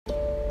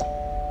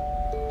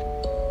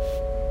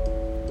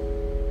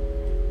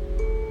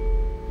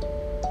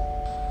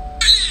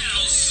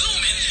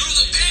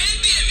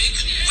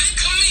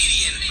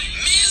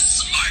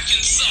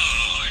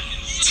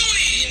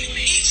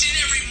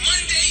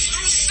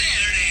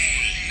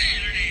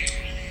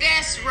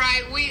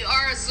right. We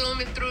are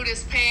zooming through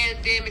this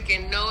pandemic,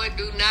 and no, it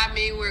do not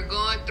mean we're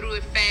going through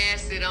it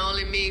fast. It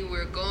only means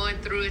we're going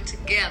through it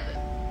together.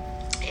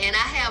 And I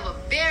have a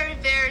very,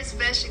 very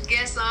special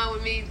guest on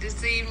with me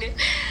this evening.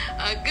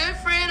 A good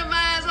friend of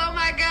mine. Oh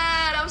my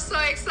God, I'm so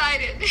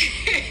excited.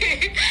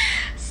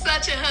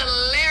 Such a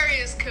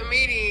hilarious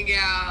comedian,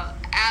 y'all.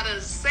 Out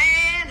of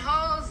San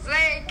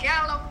Jose,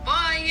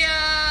 California.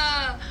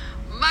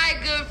 My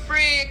good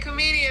friend,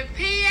 comedian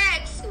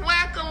PX.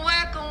 Welcome,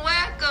 welcome,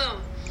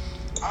 welcome.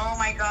 Oh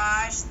my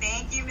gosh,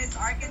 thank you, Miss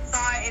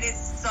Arkansas. It is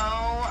so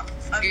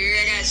amazing.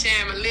 Yeah, I gotta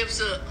share my lips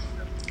up.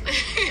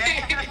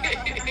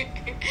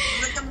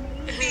 Look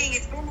amazing.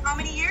 It's been how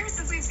many years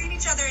since we've seen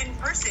each other in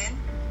person?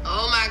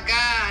 Oh my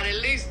God, at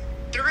least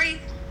 3,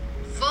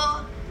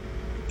 4.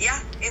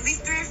 Yeah, at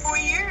least 3 or 4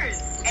 years.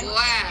 And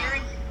wow. You're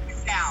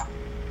in now.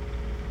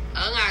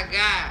 Oh my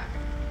God.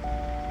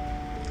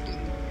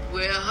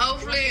 Well,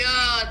 hopefully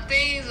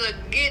things will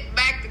get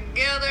back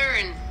together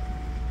and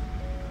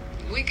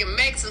we can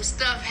make some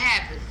stuff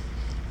happen.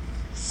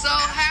 So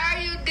how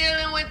are you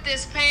dealing with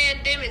this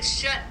pandemic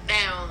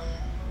shutdown?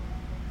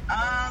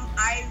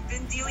 I've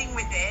been dealing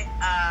with it.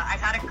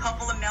 I've had a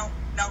couple of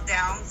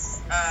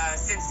meltdowns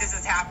since this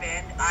has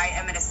happened. I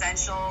am an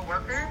essential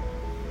worker.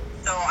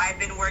 So I've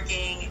been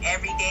working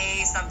every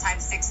day,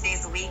 sometimes 6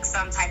 days a week,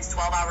 sometimes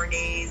 12-hour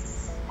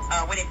days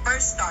when it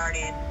first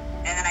started.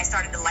 And then I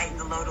started to lighten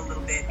the load a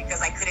little bit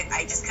because I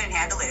just couldn't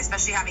handle it,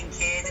 especially having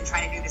kids and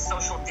trying to do the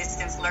social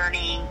distance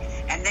learning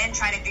and then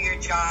trying to do your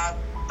job,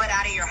 but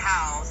out of your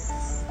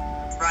house,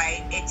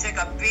 right? It took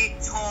a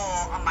big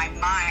toll on my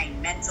mind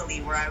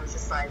mentally where I was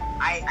just like,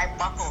 I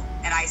buckled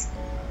and I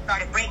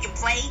started breaking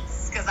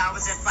plates because I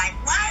was just like,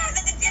 why are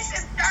the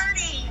dishes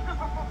dirty?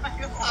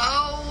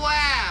 Oh,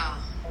 wow.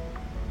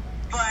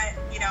 But,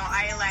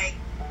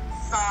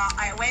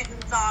 I went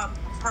and saw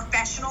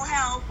professional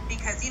help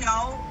because,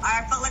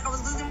 I felt like I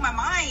was losing my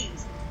mind.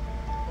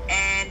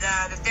 And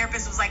the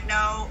therapist was like,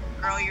 no,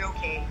 girl, you're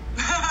okay.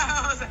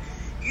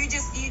 you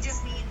just need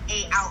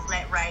a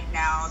outlet right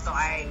now. So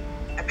I've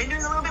been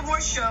doing a little bit more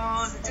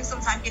shows. It took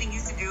some time getting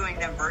used to doing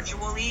them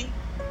virtually.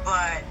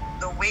 But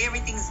the way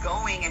everything's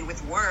going and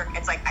with work,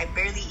 it's like I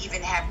barely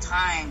even have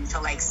time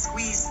to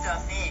squeeze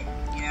stuff in,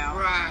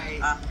 Right.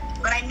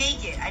 But I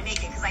make it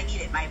because I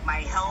need it.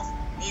 My health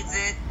needs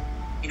it.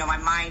 My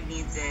mind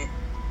needs it.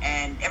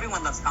 And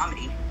everyone loves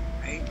comedy,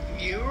 right?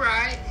 You're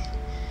right.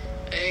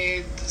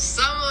 And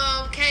some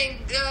of them can't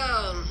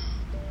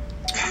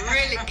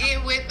really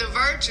get with the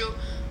virtual,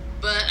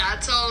 but I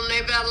told them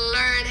they better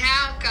learn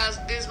how because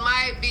this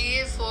might be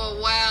it for a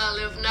while,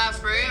 if not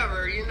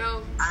forever,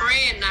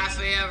 Praying not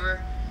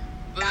forever.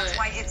 But that's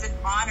why it's an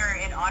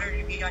honor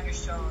to be on your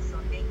show. So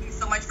thank you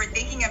so much for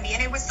thinking of me.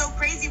 And it was so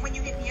crazy when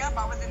you hit me up.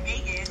 I was in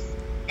Vegas,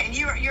 and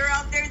you're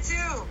out there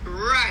too.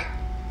 Right.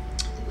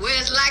 Well,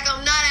 it's like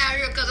I'm not out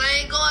here because I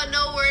ain't going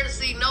nowhere to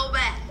see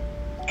nobody.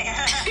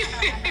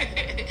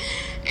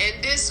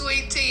 And this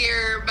sweet tea,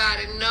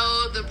 everybody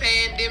know the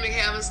pandemic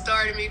haven't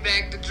started me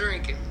back to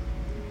drinking.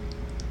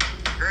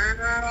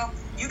 Girl,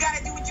 you got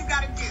to do what you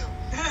got to do.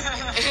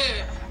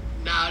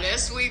 Now, that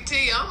sweet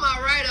tea, I'm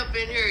all right up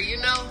in here,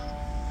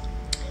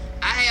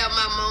 I have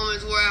my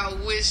moments where I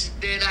wish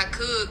that I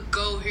could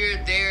go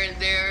here, there, and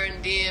there,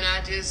 and then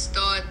I just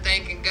start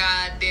thanking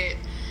God that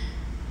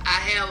I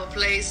have a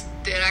place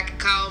that I can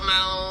call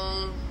my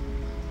own.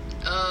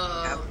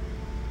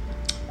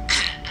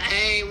 I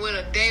ain't went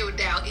a day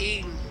without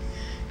eating.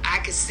 I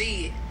can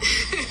see it.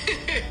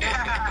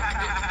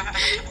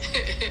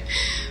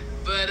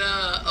 But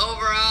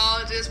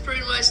overall, just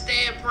pretty much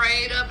staying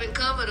prayed up and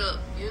covered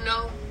up,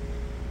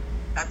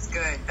 That's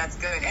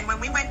good. And when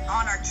we went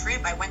on our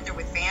trip, I went there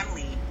with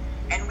family,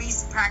 and we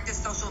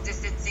practiced social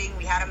distancing.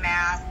 We had a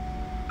mask.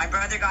 My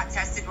brother got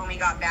tested when we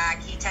got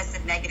back. He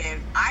tested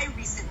negative. I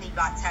recently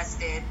got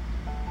tested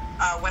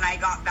when I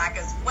got back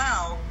as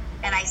well,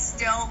 and I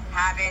still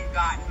haven't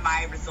gotten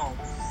my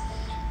results.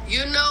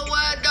 You know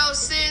what, though,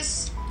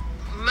 sis?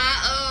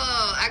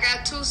 I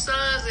got 2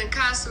 sons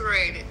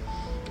incarcerated,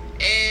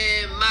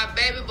 and my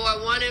baby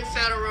boy, one in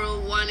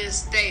federal, one in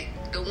state.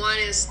 The one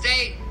in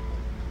state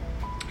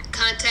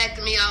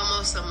contacted me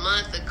almost a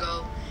month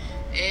ago,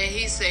 and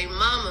he said,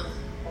 Mama,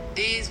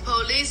 these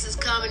police is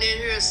coming in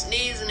here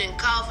sneezing and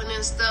coughing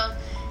and stuff.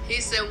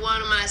 He said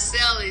one of my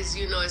cellies,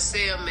 a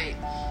cellmate,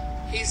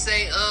 he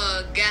said,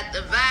 got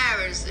the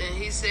virus, and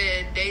he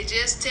said they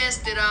just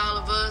tested all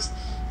of us,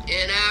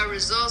 and our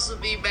results will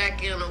be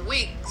back in a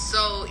week.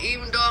 So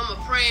even though I'm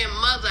a praying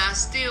mother, I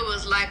still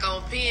was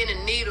on pin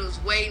and needles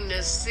waiting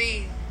to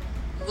see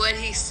what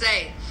he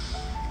say.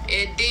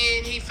 And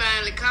then he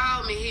finally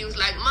called me. He was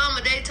like,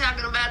 Mama, they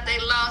talking about they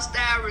lost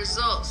our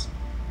results.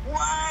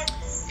 What?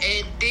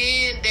 And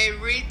then they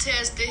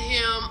retested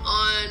him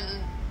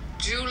on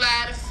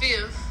July the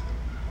 5th.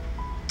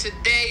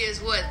 Today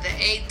is what, the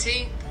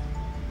 18th?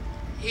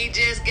 He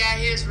just got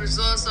his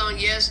results on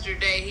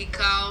yesterday. He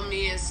called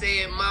me and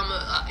said,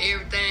 Mama,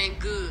 everything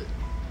good.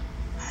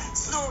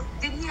 So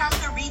did he have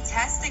to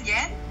retest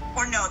again?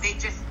 Or no, he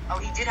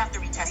did have to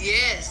retest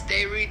Yes,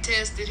 they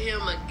retested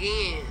him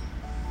again.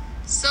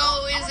 So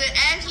is it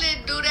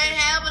actually, do they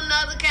have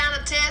another kind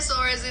of test,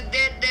 or is it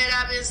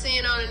that I've been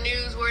seeing on the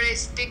news where they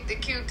stick the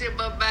Q-tip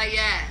up by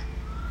your eye?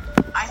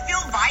 I feel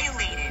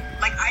violated.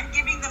 Like I'm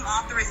giving them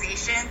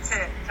authorization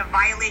to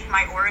violate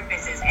my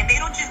orifices. And they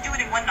don't just do it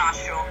in one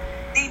nostril.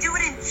 They do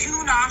it in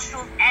 2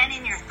 nostrils and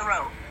in your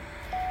throat.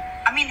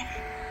 I mean,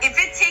 if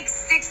it takes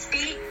 6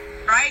 feet,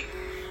 right,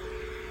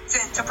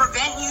 to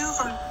prevent you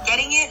from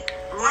getting it,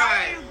 right, how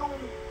are you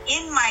going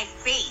in my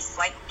face?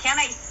 Like, can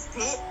I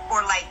spit,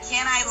 or like,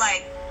 can I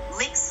like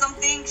lick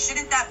something?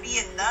 Shouldn't that be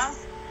enough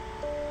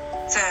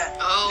to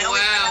know?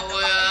 Wow,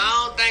 well,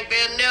 I don't think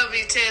they'll never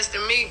be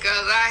testing me,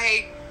 because I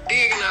hate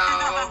digging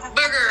a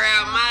booger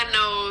out my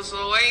nose, so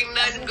ain't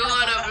nothing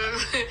going up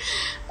in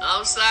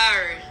I'm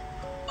sorry.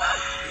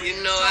 You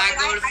know, so I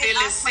go to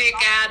feeling sick,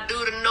 I do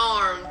the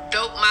norm,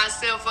 dope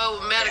myself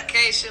up with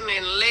medication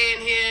and lay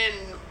in here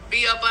and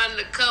be up under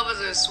the covers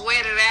and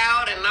sweat it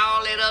out and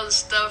all that other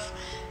stuff.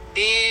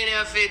 Then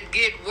if it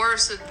get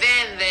worse than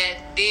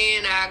that,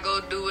 then I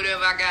go do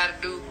whatever I gotta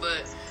do.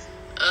 But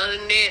other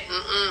than that,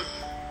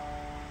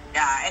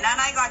 Yeah, and then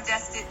I got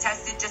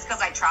tested just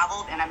because I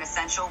traveled and I'm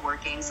essential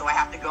working, so I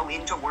have to go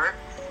into work.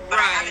 But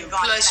right, I haven't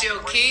gone plus your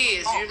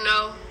kids, you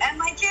know. And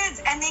my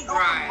kids, and they go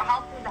from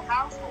household to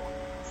household.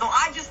 So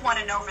I just want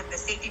to know, for the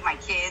safety of my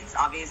kids,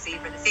 obviously,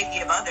 for the safety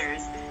of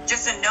others,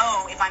 just to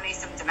know if I'm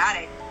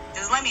asymptomatic,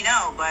 just let me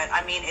know. But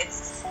I mean,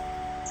 it's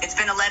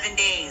been 11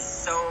 days,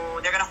 so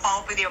they're gonna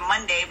follow up with you on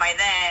Monday. By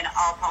then,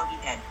 I'll probably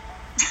be dead.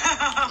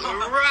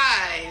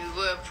 Right.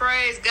 Well,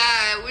 praise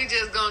God. We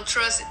just gonna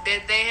trust it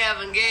that they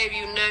haven't gave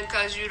you nothing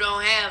because you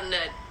don't have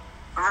nothing.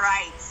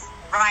 Right.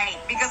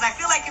 Because I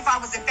feel like if I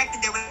was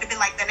infected, they would have been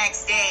like the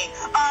next day.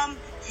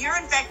 You're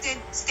infected.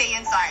 Stay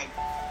inside.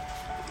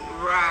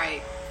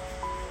 Right.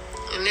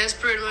 And that's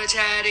pretty much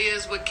how it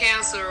is with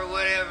cancer or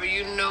whatever.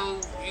 You know,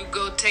 you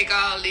go take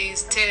all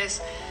these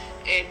tests,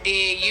 and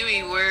then you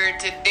be worried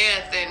to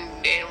death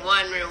and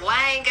wondering, why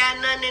I ain't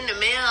got nothing in the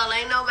mail?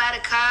 Ain't nobody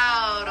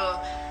called.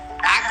 Or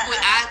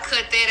I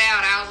cut that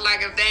out. I was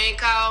like, if they ain't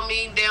called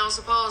me, they don't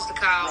supposed to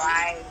call me.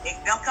 Right.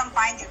 They'll come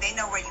find you. They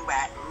know where you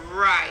at.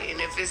 Right.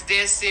 And if it's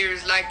that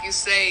serious, like you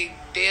say,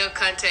 they'll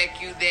contact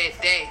you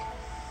that day.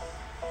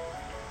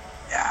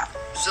 Yeah.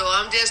 So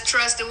I'm just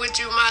trusting with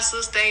you, my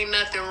sister. Ain't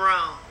nothing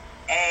wrong.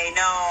 Hey,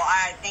 no,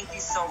 I thank you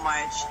so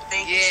much.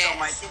 Thank you so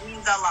much. It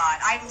means a lot.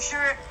 I'm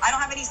sure I don't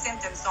have any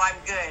symptoms, so I'm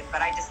good,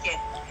 but I just get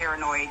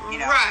paranoid, you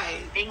know.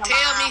 Right.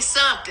 Tell me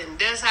something.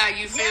 That's how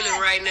you feeling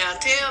right now.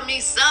 Tell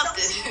me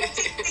something.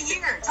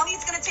 Tell me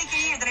it's going to take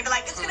a year. Then I'd be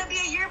like, it's going to be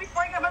a year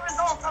before I get my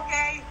results,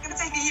 okay? It's going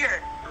to take a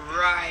year.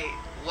 Right.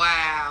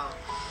 Wow.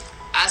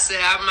 I said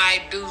I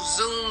might do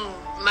Zoom,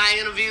 my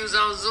interviews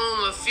on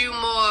Zoom, a few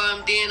more,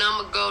 and then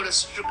I'm going to go to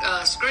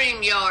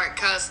StreamYard,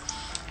 because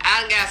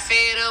I got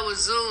fed up with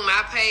Zoom.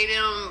 I paid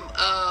them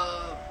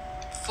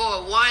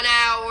for 1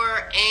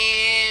 hour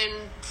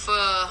and for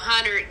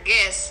 100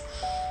 guests.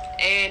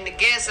 And the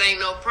guests ain't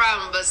no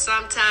problem, but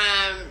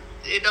sometimes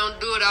it don't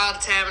do it all the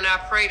time, and I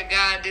pray to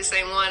God this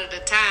ain't one of the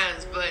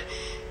times. But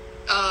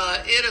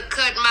it'll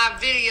cut my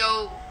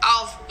video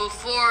off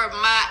before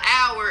my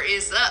hour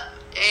is up,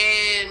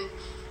 and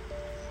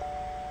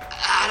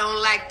I don't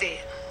like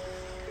that.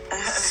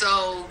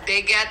 So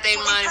they got their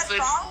money for...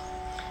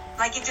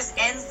 Like it just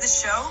ends the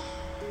show?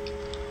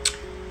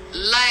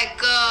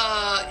 Like,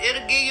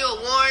 it'll give you a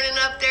warning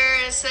up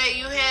there and say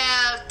you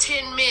have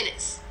 10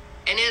 minutes.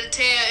 And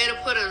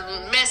it'll put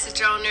a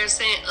message on there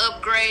saying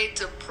upgrade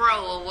to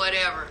Pro or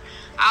whatever.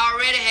 I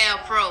already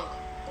have Pro.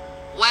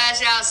 Why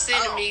is y'all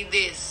sending me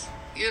this?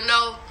 You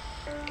know?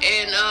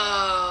 And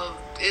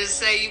it'll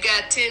say you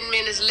got 10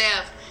 minutes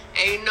left.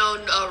 And you know,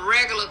 a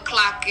regular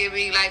clock will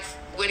be like,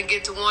 when it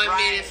get to 1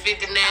 minute,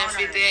 59,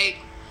 58.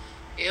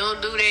 You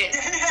don't do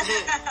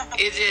that.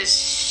 It just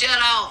shut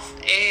off.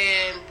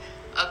 And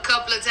a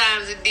couple of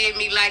times it did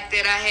me like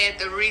that. I had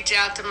to reach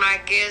out to my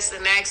guests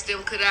and ask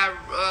them, could I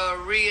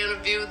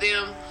re-interview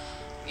them?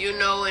 You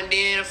know, and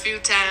then a few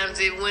times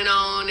it went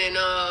on and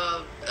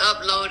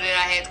uploaded.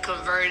 I had to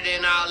convert it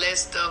and all that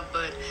stuff.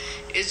 But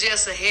it's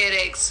just a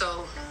headache.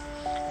 So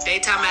they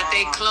talking about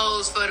they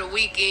closed for the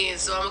weekend.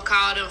 So I'm going to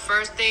call them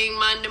first thing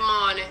Monday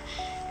morning.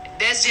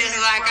 That's just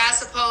like I'm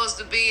supposed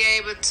to be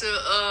able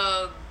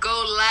to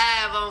go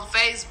live on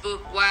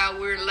Facebook while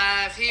we're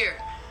live here.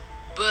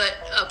 But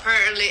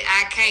apparently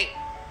I can't.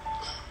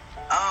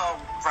 Oh,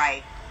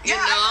 right. You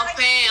know, I'm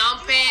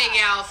paying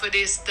y'all for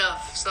this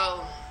stuff,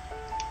 so.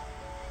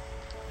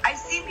 I've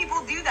seen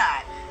people do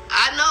that.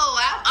 I know,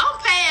 I'm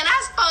paying.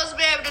 I'm supposed to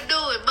be able to do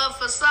it, but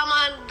for some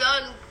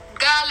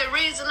ungodly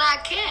reason I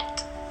can't.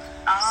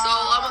 So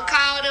I'm going to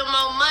call them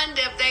on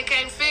Monday. If they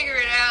can't figure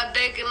it out,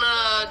 they can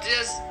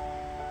just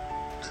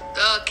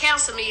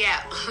cancel me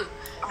out.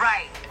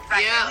 Right.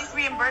 Yeah. At least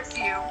reimburse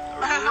you.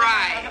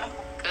 Right.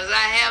 Because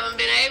I haven't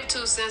been able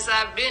to since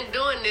I've been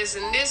doing this,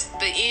 and this is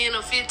the end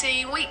of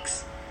 15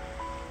 weeks.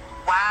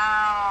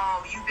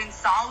 Wow, you've been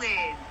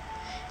solid.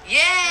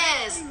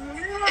 Yes.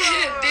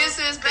 This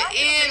is the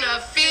end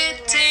of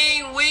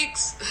 15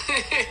 weeks.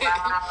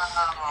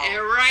 Wow. And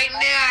right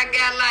now I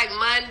got like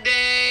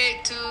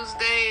Monday,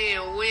 Tuesday,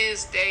 and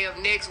Wednesday of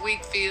next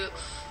week filled.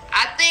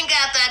 I think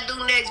after I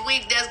do next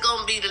week, that's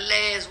going to be the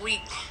last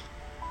week.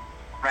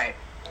 Right.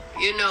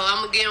 You know, I'm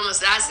going to give them,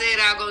 I said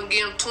I was going to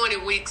give them 20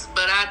 weeks,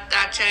 but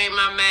I changed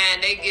my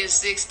mind. They get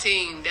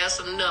 16. That's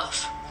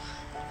enough.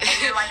 And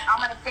you're like, I'm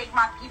going to take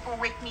my people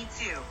with me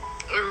too.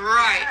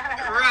 Right,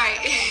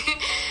 right.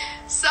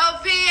 So,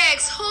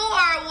 PX, who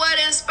or what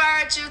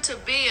inspired you to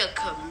be a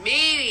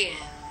comedian?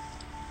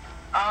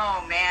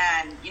 Oh,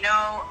 man. You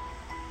know,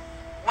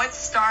 what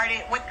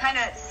kind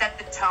of set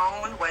the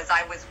tone was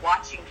I was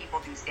watching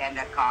people do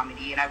stand-up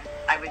comedy, and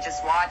I would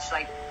just watch,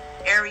 like,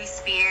 Ari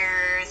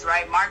Spears,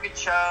 right, Margaret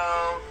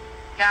Cho,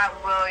 Cat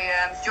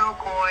Williams, Joe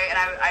Coy, and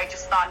I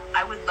just thought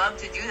I would love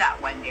to do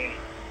that one day.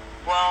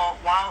 Well,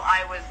 while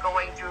I was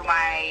going through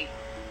my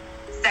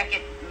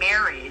second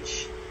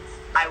marriage,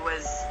 I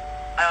was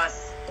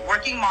a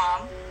working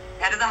mom,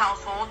 head of the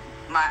household.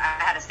 I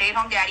had a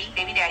stay-at-home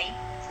baby daddy,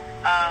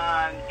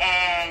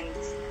 and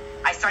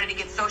I started to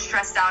get so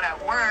stressed out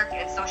at work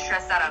and so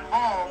stressed out at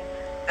home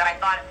that I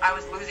thought I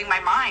was losing my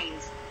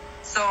mind.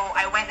 So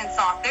I went and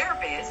saw a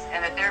therapist,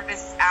 and the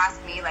therapist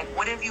asked me, like,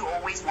 what have you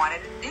always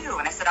wanted to do?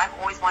 And I said, I've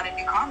always wanted to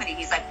do comedy.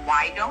 He's like,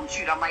 why don't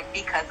you? And I'm like,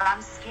 because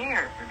I'm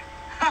scared.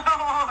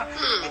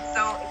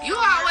 You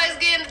always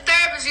getting the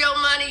therapist your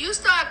money. You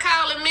start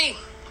calling me.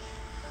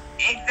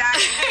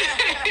 Exactly.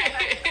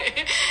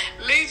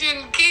 At least you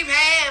can keep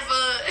half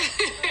of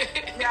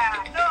it.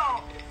 Yeah,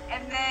 no.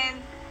 And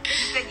then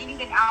he said, you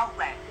need an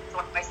outlet.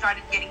 So I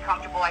started getting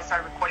comfortable. I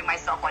started recording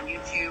myself on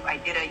YouTube. I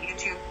did a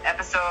YouTube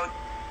episode,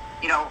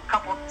 you know, a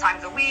couple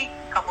times a week,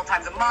 a couple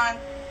times a month.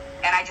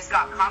 And I just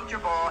got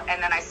comfortable.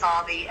 And then I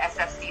saw the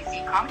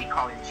SFCC Comedy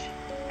College.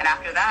 And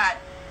after that,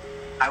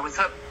 I was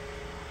hooked.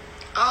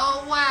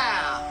 Oh,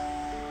 wow.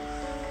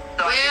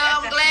 So well,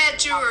 I'm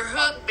glad you were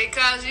hooked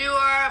because you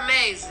are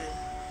amazing.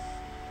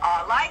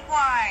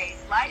 Likewise.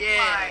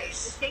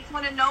 Yes. It takes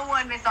one to know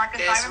one, Miss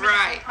Arkansas. That's I remember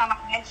right. the first time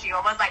I met you,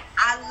 I was like,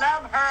 I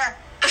love her.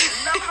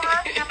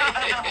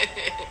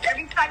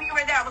 Every time you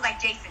were there, I was like,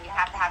 Jason, you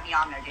have to have me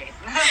on there,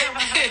 Jason.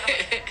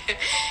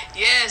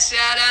 Yeah,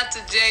 shout out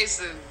to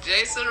Jason.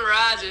 Jason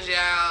Rogers,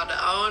 y'all, the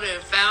owner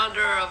and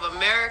founder of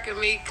American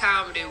Meat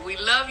Comedy. We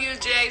love you,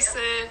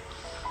 Jason.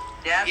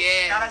 Yep.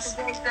 Yes. Shout out to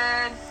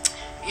Jason.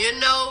 You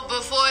know,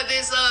 before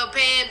this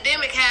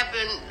pandemic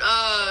happened,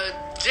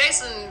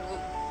 Jason,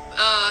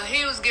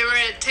 he was getting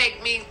ready to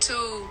take me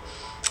to,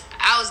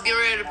 I was getting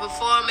ready to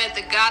perform at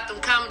the Gotham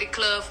Comedy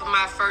Club for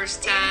my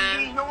first time.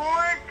 In New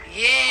York?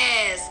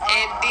 Yes,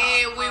 and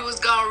then we was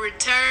going to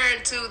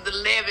return to the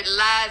Levitt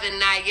Live in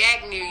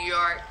Nyack, New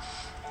York,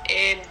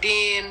 and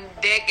then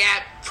that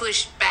got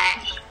pushed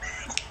back.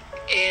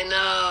 And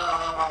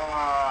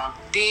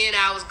then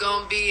I was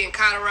going to be in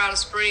Colorado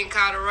Springs,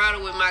 Colorado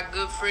with my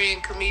good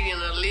friend, comedian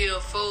Aaliyah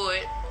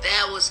Ford.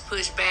 That was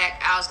pushed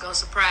back. I was going to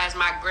surprise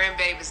my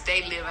grandbabies.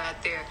 They live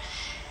out there.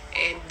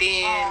 And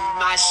then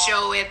my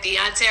show at the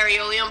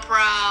Ontario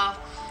Improv,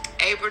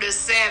 April the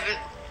 7th.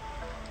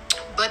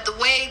 But the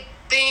way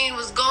things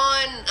was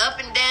going up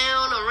and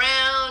down,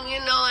 around, you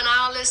know, and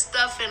all that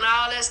stuff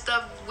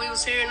we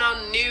was hearing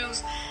on the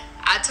news,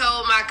 I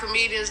told my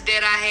comedians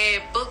that I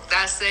had booked.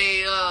 I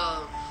say,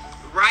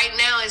 right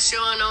now it's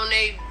showing on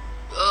their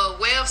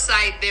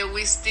website that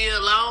we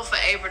still on for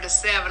April the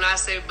 7th. I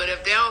say, but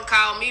if they don't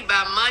call me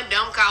by Monday,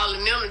 I'm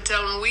calling them and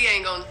telling them we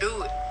ain't going to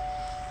do it.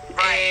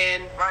 Right,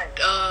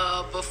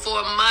 and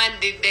before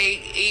Monday,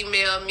 they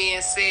emailed me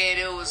and said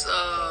it was,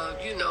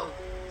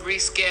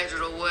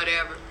 rescheduled or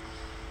whatever.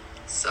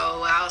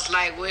 So I was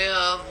like,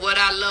 well, what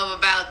I love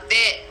about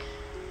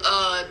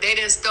that, they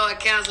didn't start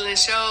canceling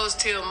shows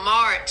till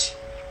March.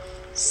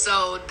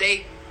 So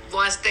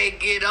once they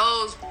get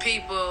those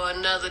people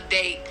another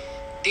date,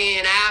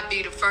 then I'll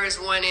be the first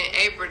one in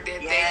April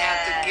that they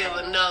have to give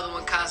another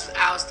one because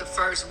I was the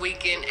first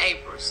week in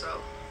April.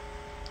 So.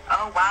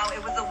 Oh, wow.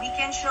 It was a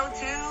weekend show,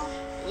 too?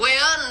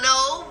 Well,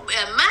 no.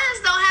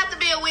 Mine don't have to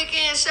be a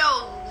weekend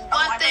show.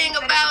 One thing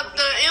about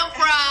the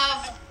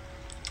Improv,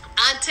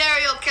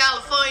 Ontario,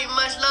 California,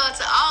 much love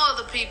to all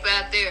the people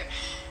out there.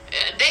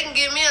 They can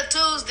give me a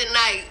Tuesday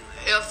night.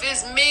 If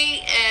it's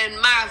me and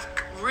my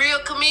real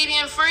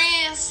comedian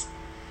friends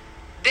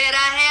that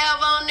I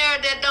have on there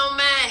that don't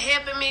mind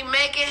helping me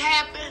make it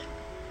happen,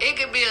 it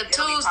could be a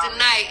Tuesday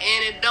night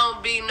and it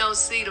don't be no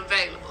seat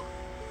available.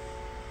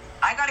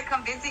 I gotta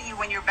come visit you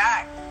when you're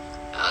back.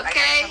 Okay. I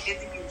gotta come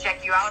visit you and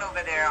check you out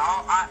over there.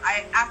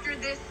 After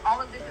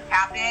all of this has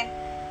happened,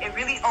 it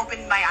really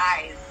opened my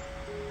eyes.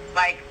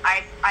 Like,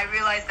 I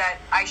realized that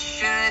I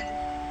should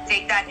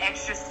take that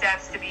extra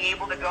steps to be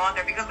able to go out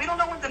there because we don't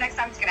know when the next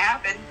time it's gonna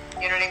happen.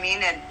 You know what I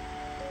mean? And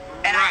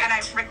I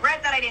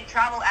regret that I didn't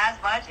travel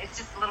as much. It's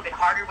just a little bit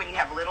harder when you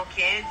have little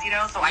kids, you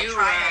know. So I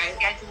try to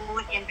schedule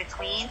it in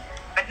between.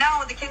 But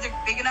now the kids are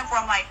big enough where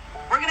I'm like,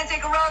 we're gonna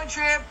take a road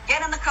trip.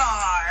 Get in the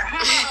car.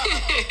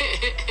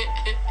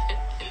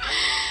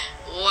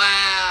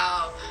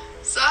 Wow.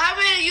 So how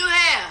many do you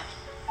have?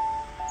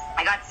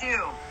 got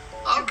two.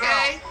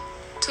 Okay.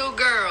 Two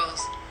girls.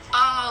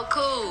 Oh,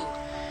 cool.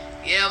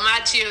 Yeah, my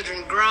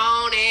children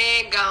grown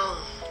and gone.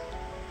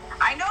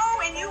 I know,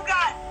 and you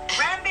got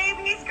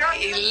grandbabies, girl.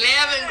 11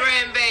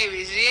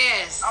 grandbabies,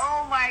 yes.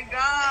 Oh my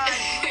God.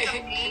 That's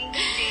amazing.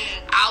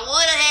 I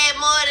would have had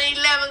more than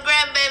 11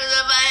 grandbabies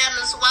if I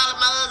hadn't swallowed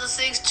my other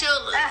 6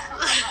 children.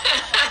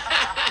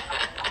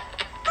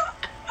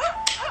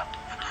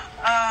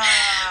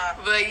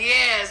 But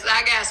yes,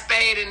 I got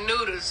spayed and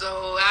neutered,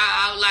 so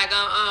I was like,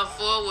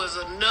 4 was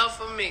enough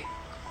for me.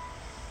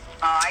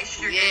 I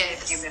sure do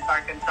miss you, Miss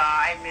Arkansas.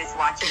 I miss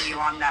watching you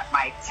on that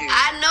mic too.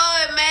 I know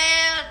it,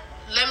 man.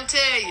 Let me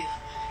tell you.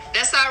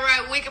 That's all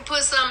right. We can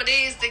put some of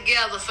these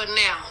together for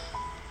now.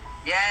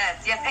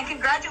 Yes, and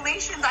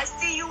congratulations. I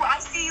see you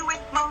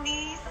with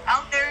Monique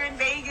out there in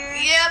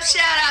Vegas. Yep,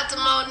 shout out to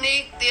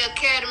Monique, the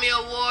Academy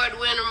Award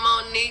winner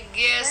Monique.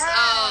 Yes,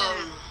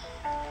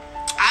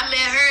 I met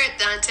her at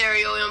the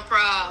Ontario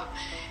Improv,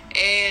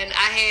 and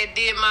I had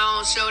did my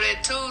own show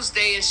that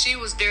Tuesday, and she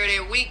was there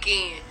that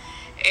weekend.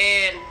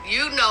 And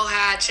you know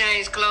how I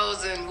change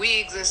clothes and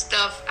wigs and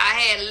stuff. I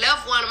had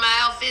left one of my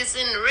outfits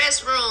in the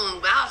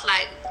restroom. I was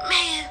like,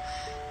 man,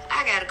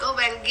 I got to go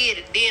back and get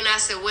it. Then I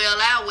said, well,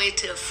 I'll wait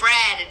till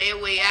Friday.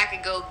 That way I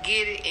can go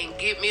get it and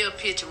get me a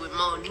picture with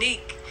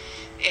Monique.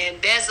 And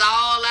that's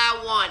all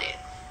I wanted.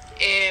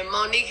 And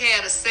Monique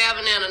had a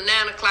 7 and a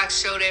 9 o'clock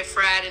show that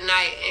Friday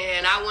night.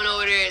 And I went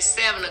over there at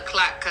 7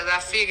 o'clock because I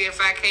figured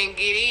if I can't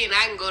get in,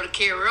 I can go to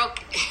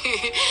karaoke.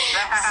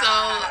 So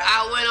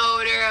I went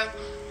over there.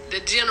 The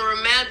general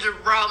manager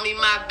brought me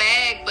my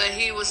bag, but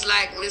he was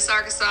like, Miss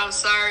Arkansas, I'm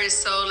sorry, it's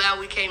sold out.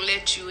 We can't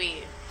let you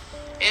in.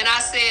 And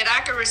I said,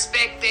 I can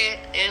respect that.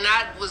 And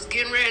I was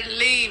getting ready to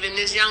leave, and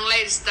this young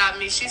lady stopped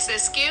me. She said,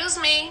 excuse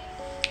me,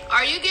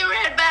 are you getting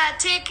ready to buy a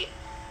ticket?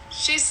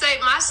 She said,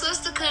 my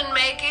sister couldn't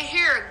make it.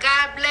 Here,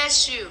 God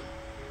bless you.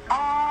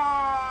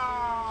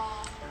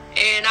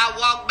 And I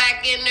walked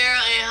back in there,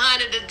 and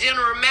honey, the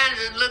general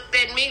manager looked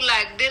at me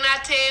like, didn't I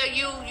tell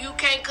you, you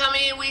can't come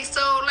in, we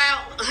sold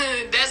out?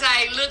 That's how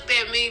he looked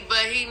at me,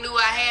 but he knew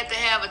I had to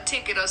have a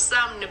ticket or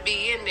something to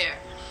be in there.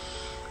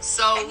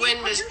 So and when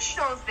you put your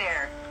shows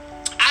there.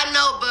 I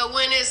know, but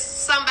when it's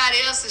somebody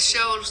else's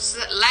show,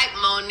 like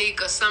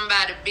Monique or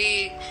somebody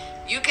big,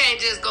 you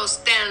can't just go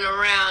standing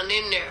around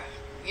in there,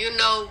 you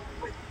know.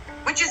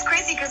 Which is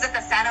crazy because at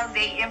the San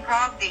Jose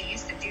Improv, they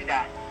used to do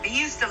that. They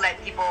used to let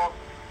people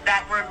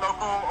that were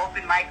local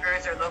open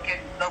micers or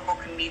local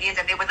comedians,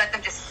 and they would let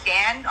them just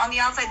stand on the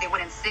outside. They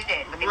wouldn't sit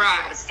in, but they would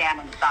be able to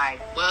stand on the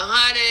side. Well,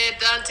 honey, at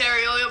the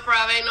Ontario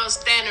Improv ain't no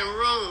standing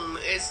room.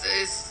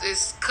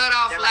 It's cut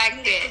off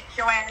like that.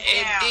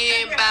 And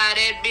then by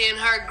that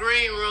being her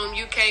green room,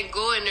 you can't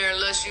go in there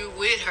unless you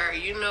with her,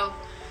 you know.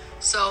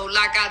 So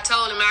like I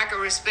told him, I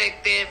could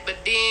respect that.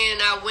 But then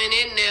I went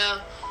in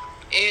there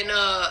and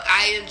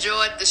I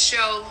enjoyed the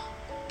show.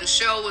 The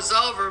show was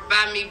over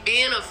by me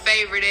being a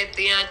favorite at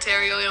the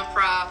Ontario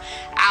Improv.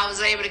 I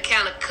was able to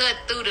kind of cut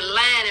through the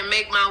line and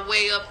make my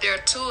way up there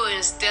to her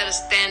instead of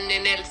standing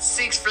in that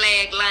Six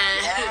Flag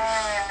line.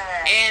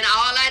 Yeah. And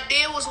all I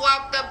did was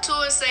walk up to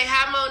her and say,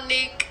 hi,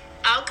 Monique.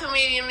 I'm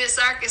comedian Miss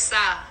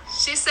Arkansas.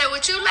 She said,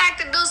 would you like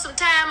to do some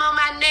time on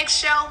my next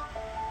show?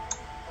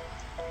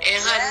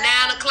 And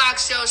her 9 o'clock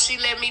show, she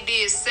let me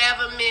did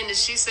 7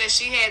 minutes. She said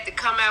she had to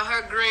come out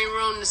her green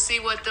room to see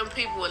what them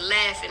people were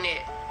laughing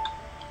at.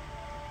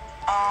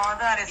 Oh,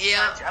 that is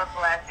such a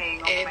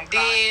blessing. Oh, and my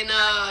then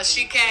God.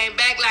 She came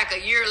back like a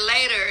year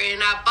later,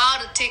 and I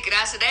bought a ticket.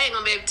 I said, they ain't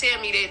going to be able to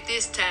tell me that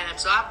this time.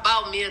 So I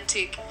bought me a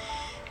ticket.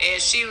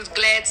 And she was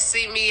glad to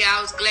see me.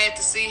 I was glad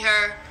to see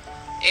her.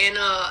 And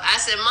I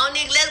said,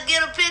 Monique, let's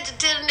get a picture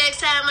till the next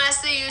time I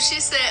see you.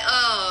 She said,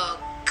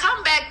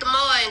 come back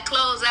tomorrow and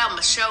close out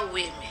my show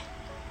with me.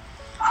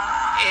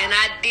 And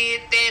I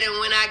did that, and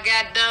when I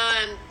got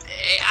done,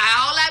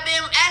 all I've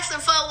been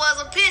asking for was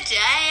a picture.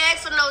 I ain't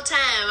asked for no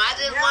time. I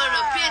just wanted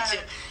a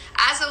picture.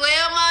 I said,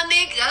 well,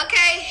 Monique,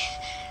 okay,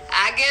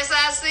 I guess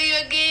I'll see you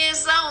again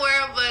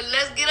somewhere, but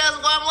let's get us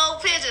one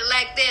more picture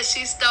like that.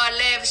 She started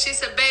laughing. She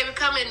said, baby,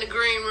 come in the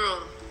green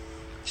room.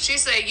 She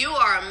said, you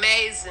are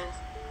amazing.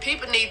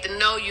 People need to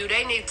know you.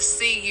 They need to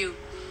see you.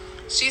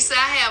 She said,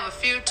 I have a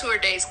few tour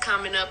dates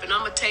coming up, and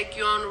I'm going to take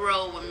you on the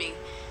road with me.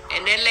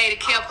 And that lady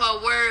kept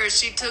her word.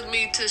 She took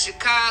me to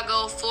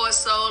Chicago, 4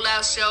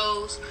 sold-out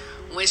shows.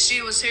 When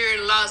she was here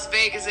in Las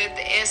Vegas at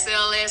the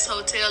SLS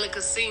Hotel and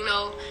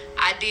Casino,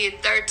 I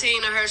did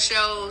 13 of her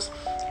shows.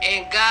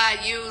 And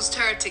God used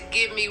her to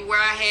get me where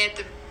I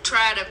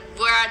tried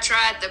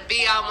to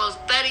be almost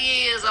 30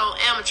 years on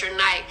amateur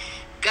night.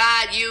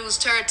 God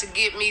used her to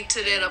get me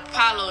to that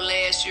Apollo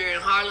last year in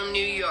Harlem,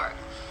 New York.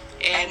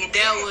 And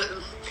that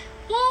was...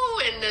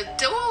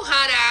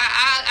 honey,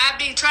 I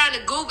be trying to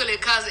Google it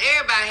because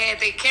everybody had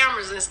their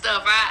cameras and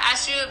stuff. I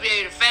should be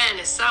able to find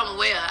it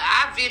somewhere.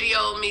 I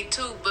videoed me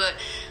too, but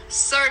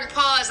certain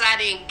parts I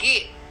didn't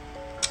get.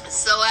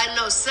 So I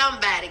know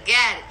somebody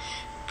got it.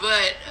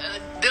 But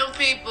them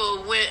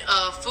people went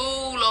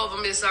fool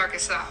over Miss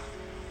Arkansas.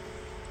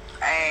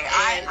 Hey,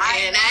 and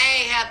I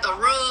ain't have to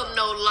rub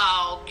no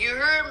log. You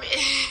heard me?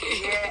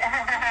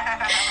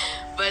 Yeah.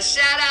 But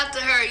shout out to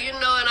her, and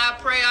I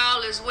pray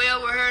all is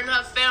well with her and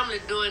her family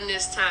during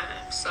this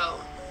time.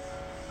 So.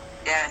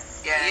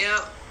 Yes.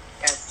 Yep.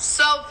 Yes.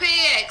 So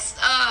PX,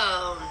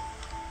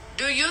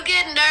 do you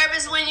get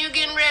nervous when you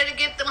getting ready to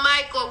get the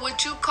mic, or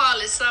would you call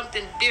it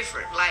something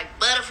different, like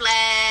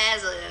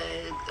butterflies,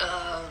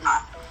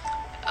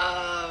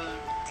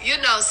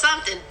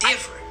 something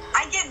different?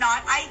 I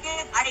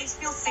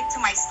feel sick to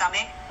my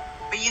stomach,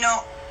 but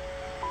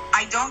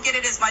I don't get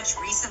it as much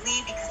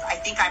recently because I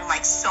think I'm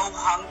like so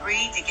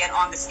hungry to get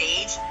on the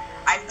stage.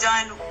 I've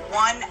done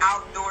one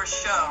outdoor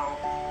show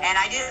and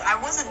I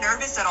wasn't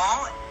nervous at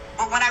all.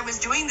 But when I was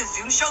doing the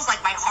Zoom shows,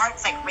 like my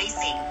heart's like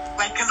racing,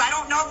 like because I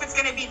don't know if it's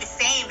gonna be the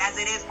same as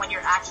it is when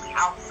you're actually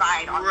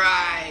outside.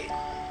 Right.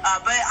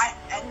 But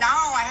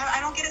I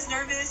don't get as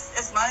nervous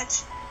as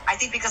much. I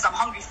think because I'm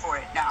hungry for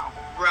it now.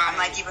 Right. I'm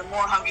like even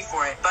more hungry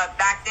for it. But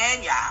back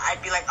then, yeah,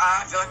 I'd be like,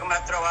 I feel like I'm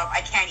gonna throw up.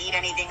 I can't eat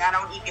anything. I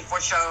don't eat before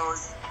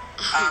shows.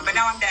 But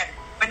now I'm better.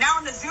 But now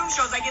in the Zoom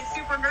shows, I get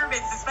super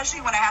nervous,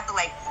 especially when I have to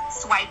like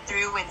swipe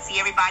through and see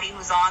everybody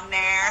who's on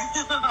there.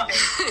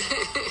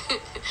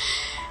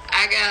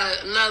 I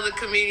got another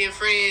comedian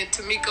friend,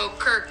 Tamiko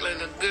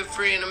Kirkland, a good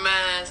friend of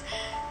mine.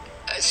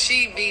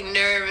 She be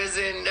nervous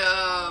and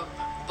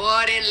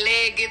boy, that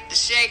leg get to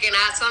shaking.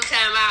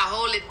 Sometimes I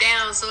hold it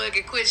down so it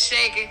can quit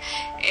shaking.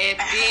 And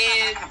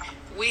then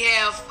we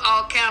have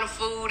all kind of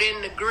food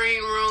in the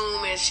green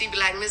room, and she be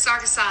like,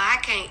 Msarkansas, I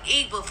can't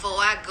eat before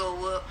I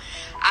go up.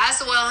 I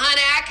said, well,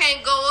 honey, I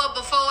can't go up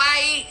before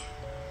I eat.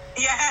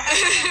 Yeah.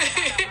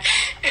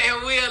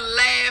 And we'll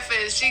laugh,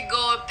 and she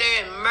go up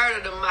there and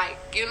murder the mic,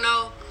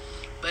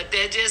 But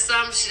that's just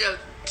something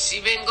she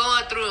been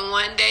going through, and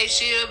one day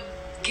she'll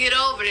get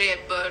over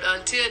that. But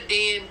until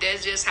then,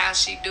 that's just how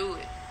she do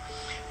it.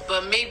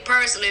 But me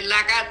personally,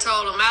 like I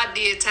told him, I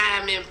did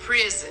time in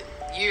prison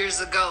years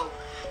ago.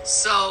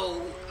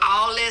 So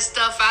all that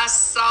stuff I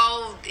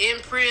saw in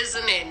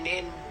prison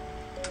and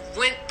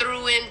went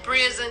through in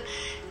prison,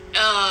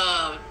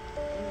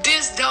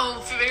 this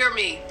don't fear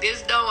me.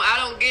 I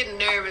don't get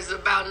nervous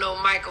about no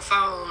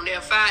microphone.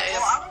 Well,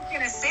 I was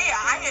going to say,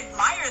 I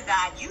admire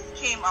that. You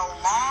came a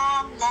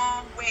long,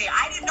 long way.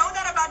 I didn't know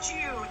that about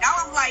you. Now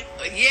I'm like,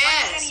 yes. If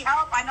I need any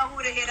help, I know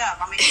who to hit up.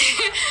 I'm going to hit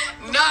you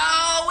up.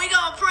 No, we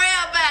going to pray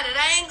about it.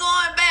 I ain't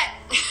going back.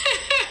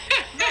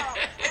 No,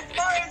 as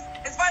far as,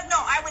 no,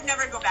 I would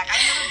never go back. I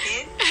never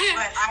did.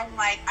 But I'm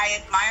like, I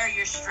admire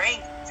your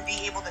strength to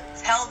be able to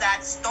tell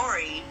that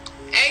story.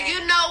 And you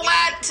know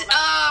what,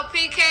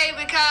 PK,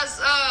 because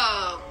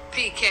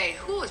PK,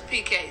 who is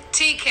PK?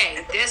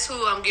 TK, that's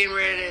who I'm getting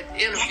ready to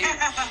interview,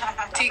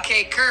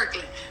 TK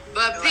Kirkland.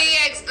 But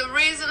PX, the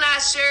reason I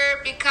share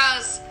it,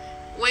 because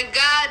when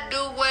God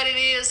do what it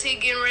is he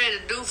getting ready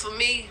to do for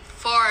me,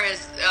 far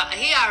as,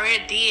 he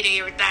already did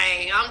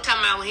everything. I'm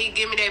talking about when he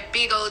give me that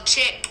big old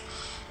check,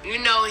 he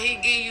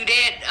give you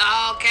that,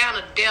 all kind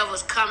of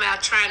devils come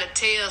out trying to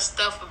tell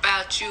stuff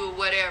about you or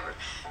whatever.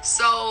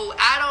 So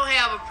I don't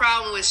have a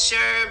problem with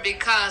sharing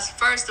because,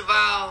 first of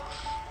all,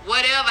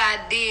 whatever I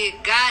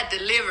did, God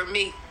delivered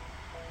me.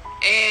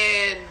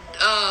 And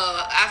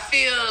I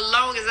feel as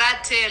long as I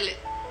tell it,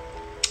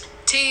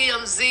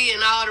 TMZ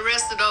and all the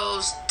rest of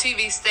those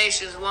TV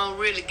stations won't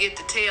really get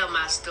to tell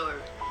my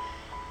story.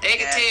 They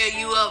can tell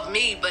you of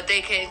me, but they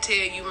can't tell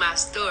you my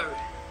story.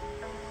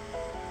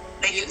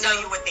 They can tell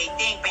you what they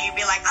think, but you'd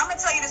be like, I'm going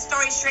to tell you the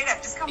story straight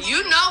up. Just come.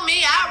 You know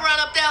me. I run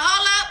up there.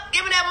 Hold up.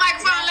 Give me that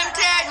microphone. Let me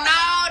tell you.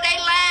 No, they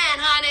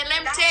lying, honey. Let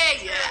me tell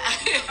you.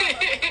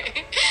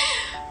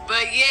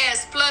 But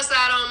yes, plus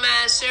I don't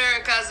mind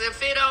sharing, because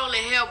if it only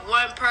helped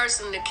one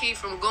person to keep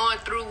from going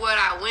through what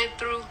I went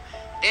through,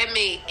 that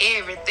means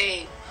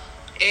everything.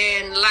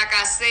 And like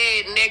I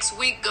said, next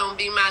week going to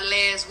be my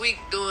last week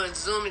doing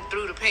Zooming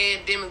Through the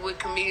Pandemic with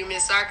comedian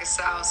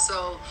Msarkansas.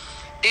 So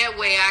that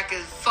way I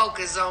can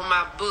focus on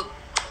my book.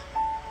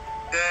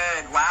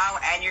 Good. Wow.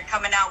 And you're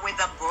coming out with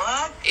a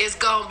book? It's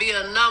going to be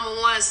a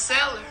 #1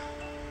 seller.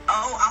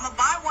 Oh, I'm going to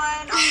buy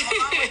one.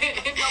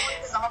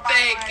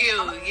 Thank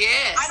you.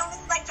 Yes. I don't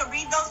really like to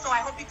read those, so I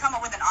hope you come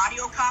up with an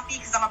audio copy,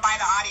 because I'm going to buy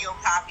the audio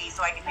copy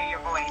so I can hear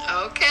your voice.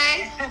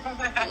 Okay.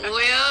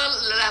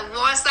 Well,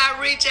 once I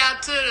reach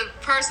out to the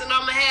person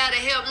I'm going to have to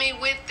help me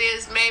with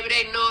this, maybe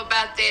they know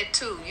about that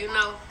too,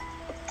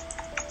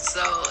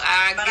 So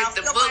I get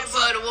the book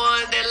for the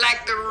ones that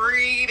like to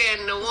read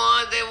and the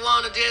ones that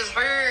want to just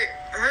heard.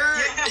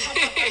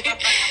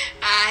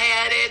 I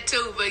had that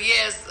too. But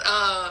yes,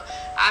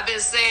 I've been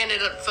saying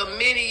it for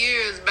many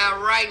years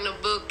about writing a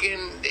book,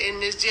 and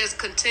it's just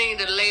continued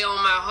to lay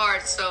on my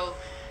heart. So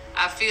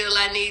I feel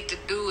I need to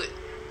do it.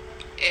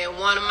 And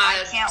one of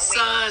my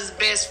son's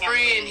best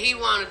friend, he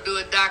wanted to do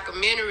a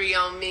documentary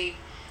on me,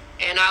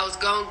 and I was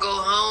going to go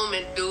home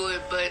and do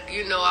it, but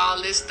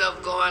all this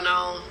stuff going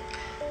on.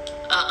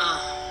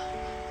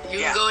 You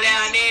can go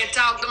down there and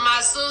talk to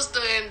my sister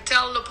and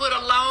tell her to put a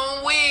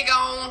long wig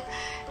on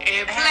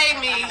and play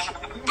me,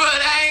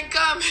 but I ain't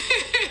coming.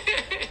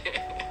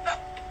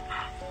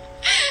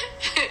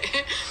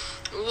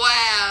 Wow.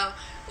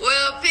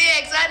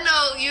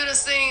 know, you'd have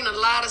seen a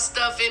lot of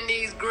stuff in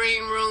these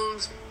green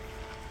rooms.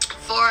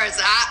 Far as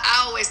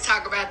I always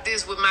talk about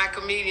this with my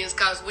comedians,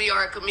 because we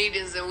are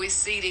comedians and we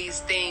see these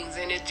things,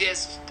 and it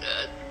just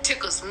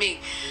tickles me.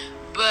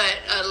 But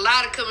a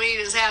lot of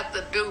comedians have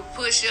to do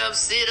push-ups,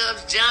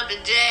 sit-ups,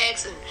 jumping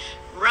jacks, and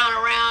run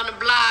around the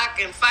block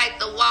and fight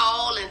the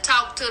wall and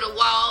talk to the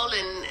wall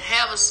and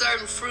have a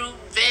certain fruit,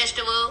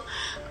 vegetable,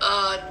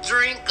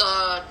 drink.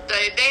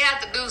 They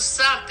have to do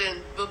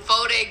something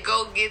before they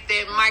go get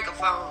that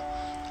microphone.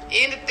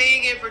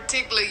 Anything in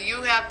particular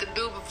you have to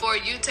do before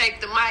you take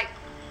the mic?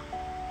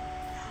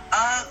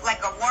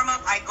 Like a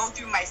warm-up, I go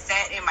through my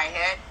set in my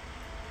head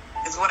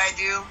is what I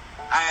do.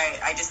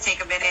 I just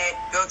take a minute,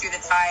 go through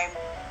the time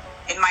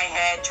in my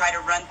head, try to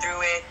run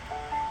through it.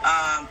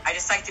 I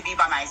just like to be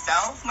by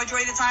myself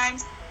majority of the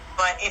times.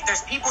 But if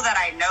there's people that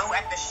I know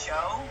at the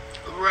show,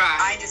 right,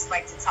 I just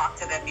like to talk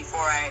to them before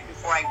I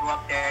go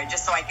up there,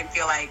 just so I can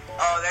feel like,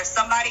 oh, there's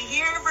somebody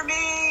here for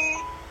me.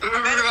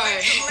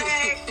 Right.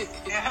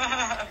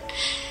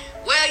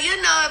 Well,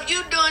 you know, if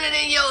you're doing it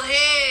in your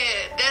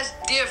head, that's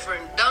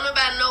different. Don't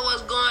nobody know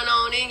what's going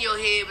on in your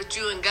head but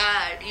you and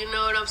God. You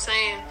know what I'm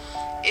saying?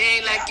 It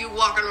ain't like you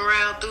walking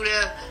around through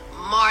there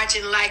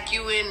marching like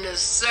you in the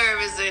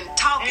service and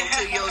talking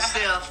to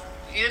yourself,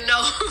 you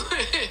know?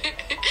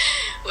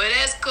 Well,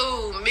 that's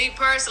cool. Me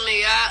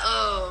personally,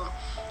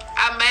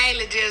 I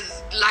mainly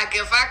just, like,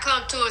 if I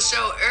come to a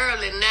show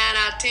early, 9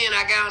 out of 10,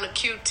 I got on a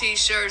cute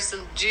t-shirt,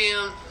 some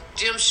gym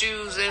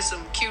shoes, and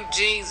some cute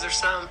jeans or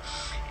something.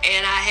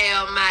 And I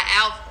have my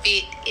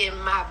outfit in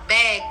my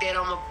bag that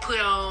I'm going to put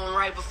on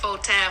right before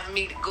time for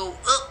me to go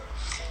up.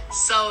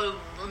 So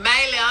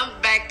mainly I'm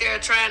back there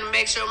trying to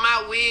make sure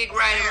my wig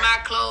right and my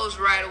clothes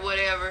right or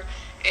whatever.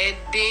 And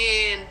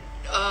then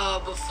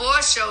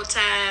before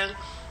showtime,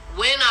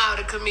 when all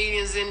the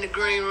comedians in the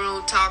green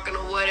room talking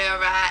or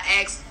whatever,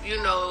 I ask, you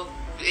know,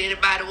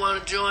 anybody want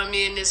to join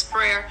me in this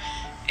prayer?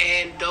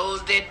 And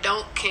those that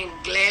don't can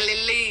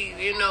gladly leave,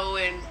 you know.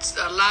 And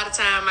a lot of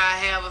time I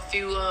have a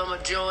few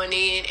join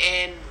in,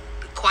 and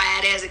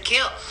quiet as it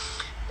kept.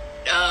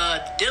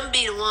 Them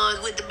be the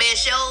ones with the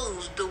best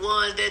shows, the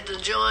ones that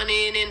join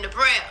in the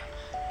prayer.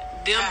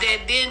 Them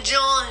that didn't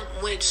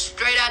join went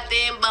straight out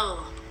there and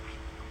boom.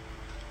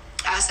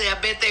 I say, I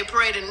bet they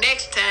pray the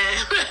next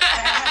time.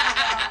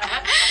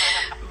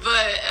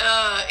 But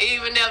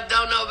even if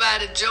don't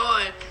nobody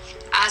join,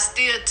 I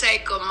still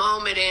take a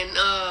moment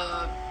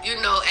and you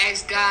know,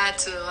 ask God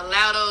to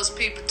allow those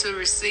people to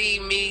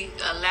receive me,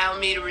 allow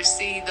me to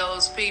receive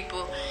those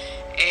people.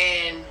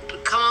 And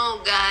come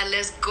on, God,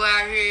 let's go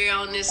out here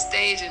on this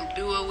stage and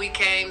do what we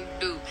came to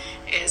do.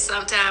 And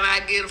sometimes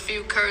I get a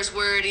few curse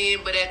words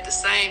in, but at the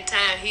same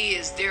time, He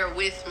is there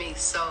with me.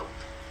 So,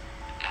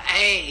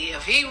 hey,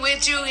 if He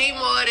with you, He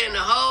more than the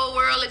whole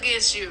world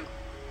against you.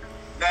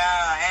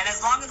 And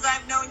as long as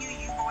I've known you,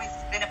 you've always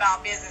been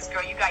about business,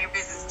 girl. You got your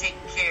business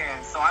taken care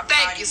of. So I'm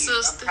proud of you,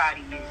 sister. I'm proud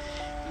of you.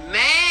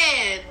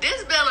 Man,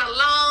 this been a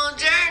long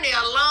journey,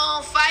 a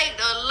long fight,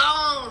 a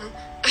long...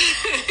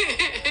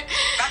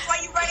 That's why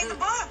you writing the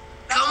book.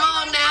 Come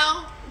on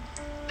now.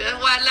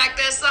 That's why I like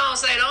that song,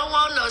 say, don't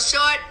want no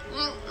short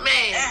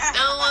man.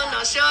 Don't want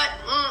no short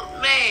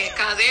man.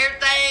 Because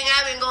everything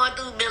I've been going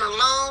through been a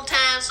long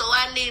time, so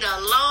I need a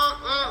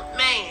long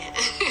man.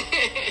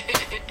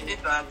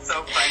 That's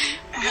so funny.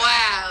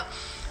 Wow.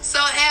 So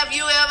have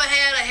you ever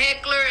had a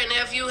heckler? And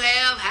if you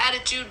have, how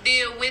did you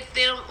deal with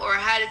them, or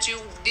how did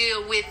you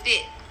deal with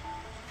it?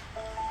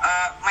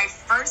 My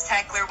first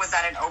heckler was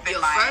at an open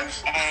mic,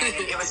 and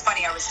it was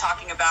funny. I was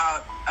talking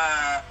about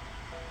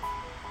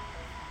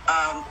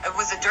it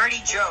was a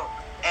dirty joke,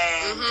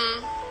 and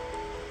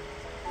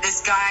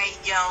this guy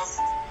yells.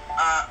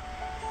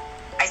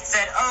 I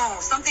said, "Oh,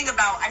 something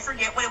about, I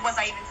forget what it was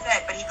I even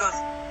said," but he goes,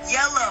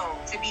 "Yellow,"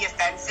 to be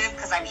offensive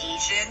because I'm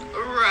Asian,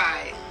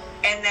 right?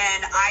 And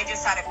then I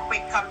just had a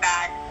quick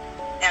comeback,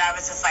 and I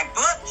was just like,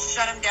 "Boop!"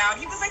 Shut him down.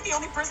 He was like the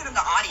only person in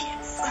the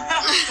audience.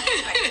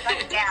 I shut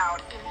him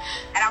down,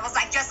 and I was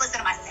like, "Just listen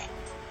to my set."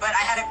 But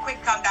I had a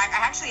quick comeback.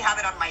 I actually have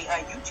it on my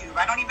YouTube.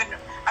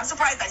 I'm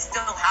surprised I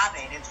still have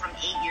it. It's from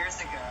 8 years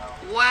ago.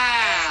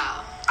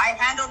 Wow. And I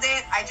handled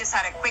it. I just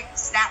had a quick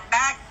snap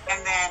back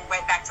and then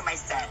went back to my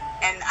set.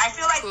 And I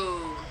feel like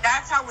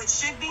that's how it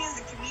should be as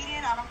a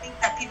comedian. I don't think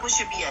that people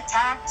should be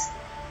attacked,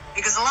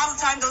 because a lot of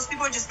the time those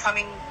people are just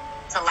coming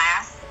to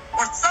laugh.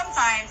 Or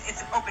sometimes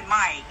it's an open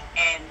mic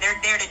and they're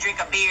there to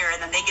drink a beer,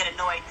 and then they get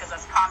annoyed because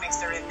us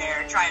comics are in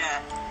there trying to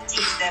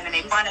tease them and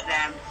make fun of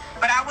them.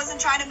 But I wasn't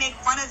trying to make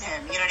fun of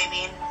him, you know what I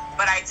mean?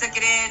 But I took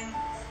it in,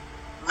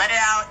 let it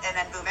out, and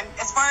then boom. And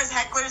as far as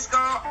hecklers go,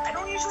 I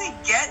don't usually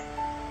get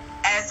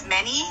as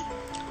many,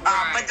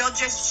 but they'll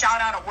just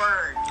shout out a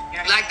word. You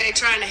know like they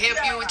trying to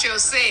help you with your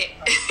set.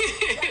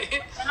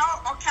 And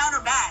I'll counter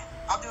back.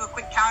 I'll do a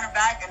quick counter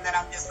back, and then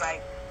I'm just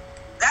like,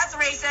 that's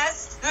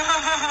racist.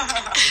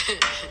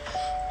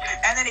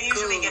 And then it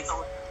usually gets a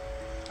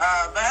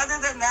but other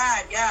than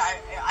that,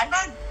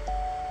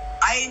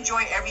 I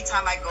enjoy every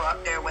time I go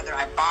up there, whether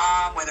I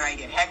bomb, whether I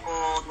get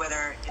heckled,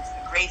 whether it's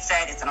a great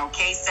set, it's an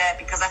okay set,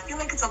 because I feel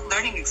like it's a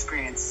learning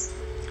experience.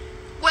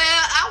 Well,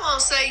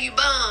 won't say you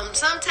bum.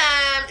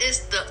 Sometimes it's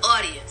the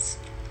audience.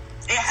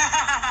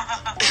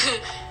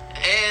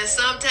 And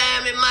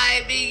sometimes it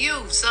might be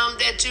you.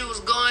 Something that you was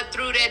going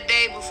through that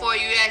day before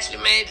you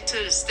actually made it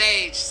to the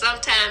stage.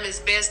 Sometimes it's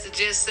best to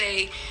just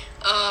say,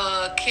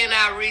 can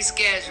I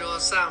reschedule or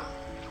something?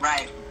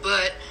 Right.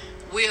 But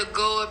we'll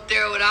go up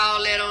there with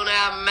all that on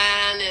our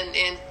mind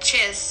and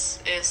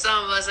chest. And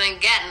some of us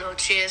ain't got no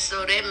chest,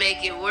 so that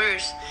make it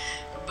worse.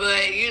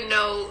 But, you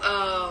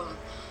know,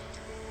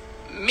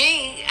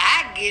 me,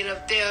 I get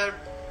up there.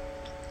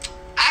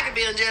 I could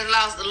be just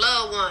lost a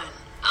loved one.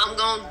 I'm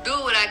going to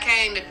do what I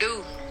came to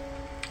do.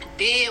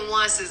 Then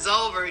once it's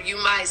over, you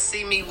might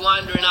see me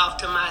wandering off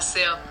to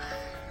myself.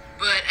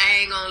 But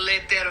I ain't going to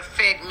let that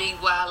affect me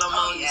while I'm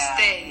on the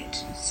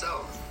stage.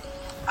 So,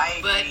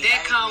 but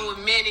that comes with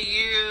many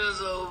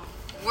years of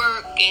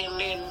work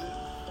and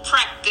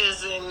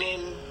practice and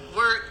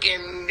work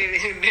and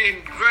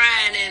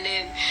grinding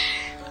and,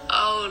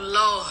 oh,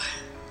 Lord.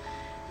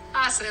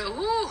 I said,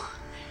 whoo.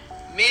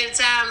 Many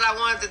times I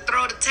wanted to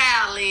throw the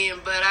towel in,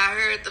 but I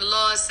heard the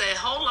Lord say,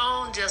 hold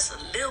on just a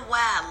little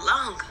while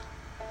longer.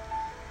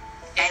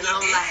 And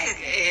I'm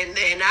like,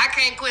 and I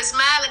can't quit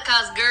smiling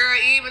because, girl,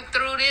 even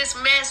through this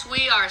mess,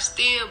 we are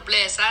still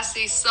blessed. I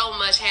see so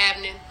much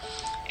happening.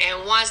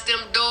 And once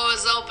them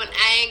doors open,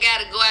 I ain't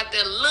got to go out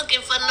there looking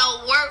for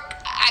no work.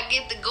 I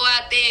get to go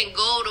out there and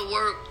go to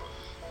work.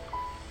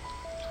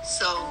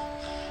 So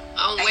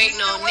I'm waiting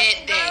on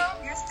that day.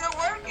 Girl? You're still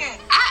working.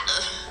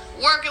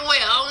 Working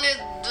well on this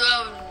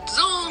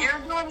Zoom. You're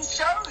doing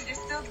shows. You're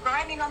still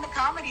grinding on the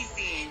comedy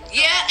scene.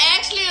 Yeah,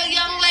 actually, a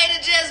young lady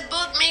just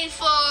booked me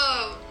for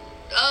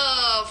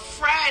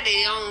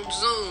Friday on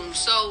Zoom.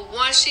 So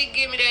once she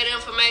give me that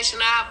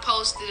information, I'll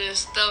post it and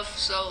stuff.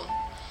 So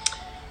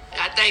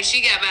I think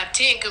she got about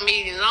 10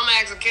 comedians. I'm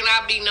asking, can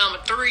I be number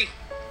 3?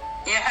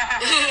 Yeah.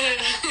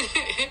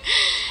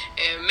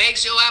 And make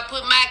sure I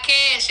put my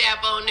cash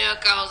app on there,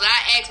 because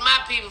I ask my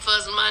people for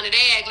some money.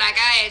 They act like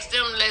I asked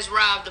them, let's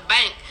rob the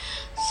bank.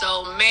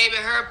 So maybe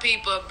her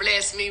people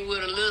bless me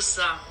with a little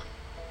something.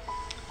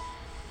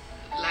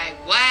 Like,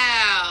 wow.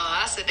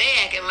 I said, they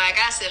acting like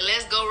I said,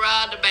 let's go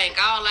rob the bank.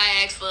 All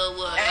I asked for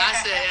was, I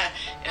said,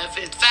 if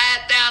it's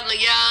 $5,000 a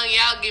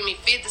y'all give me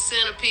 50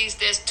 cents a piece,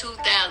 that's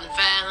 $2,500.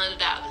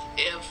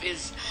 If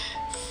it's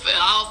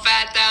all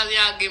 $5,000,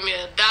 y'all give me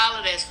 $1,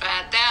 that's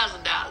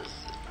 $5,000.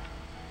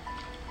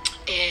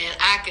 And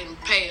I can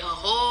pay a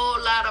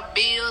whole lot of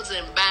bills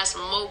and buy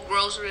some more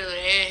groceries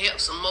and help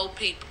some more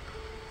people.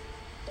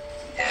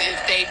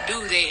 If they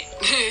do that,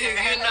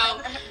 you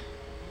know.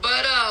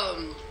 But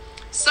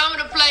some of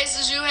the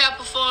places you have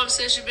performed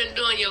since you've been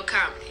doing your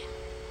comedy.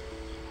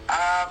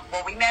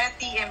 Well, we met at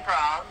the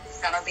Improv,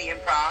 San Jose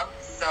Improv.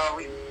 So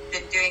we've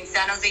been doing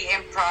San Jose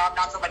Improv,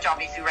 not so much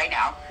obviously right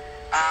now.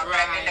 But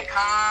I've been to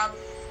comms.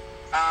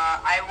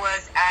 I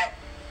was at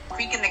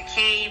Creek in the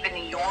Cave in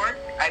New York.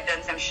 I've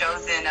done some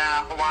shows in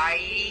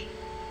Hawaii.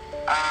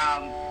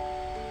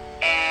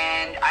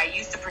 And I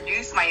used to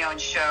produce my own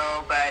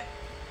show, but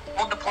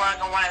pulled the plug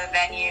on one of the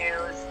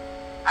venues.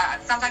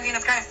 Sometimes, you know,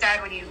 it's kind of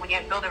sad when you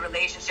build a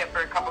relationship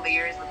for a couple of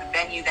years with a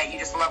venue that you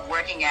just love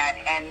working at,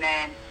 and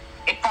then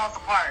it falls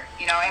apart,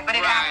 you know. But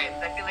it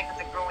happens. I feel like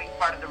it's a growing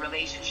part of the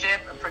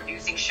relationship of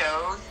producing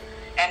shows,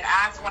 and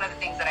that's one of the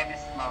things that I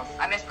miss the most.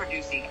 I miss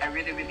producing. I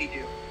really, really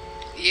do.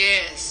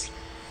 Yes.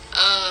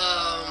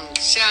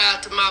 Shout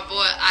out to my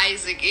boy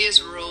Isaac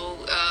Israel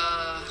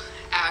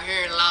out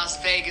here in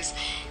Las Vegas.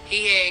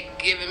 He had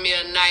given me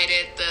a night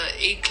at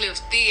the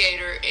Eclipse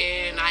Theater,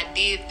 and I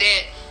did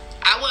that.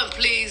 I wasn't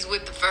pleased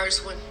with the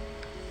first one,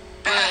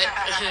 but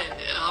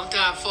I'm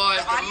talking for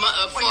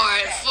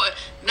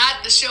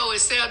not the show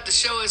itself. The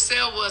show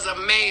itself was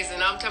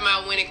amazing. I'm talking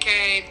about when it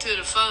came to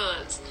the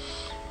funds.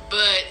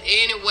 But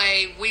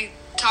anyway, we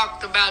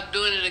talked about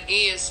doing it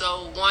again.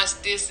 So once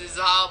this is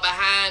all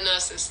behind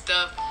us and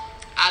stuff,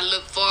 I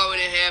look forward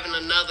to having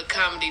another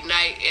comedy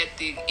night at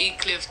the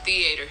Eclipse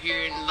Theater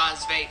here in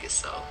Las Vegas.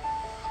 So.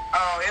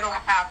 Oh, it'll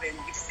happen.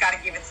 You just got to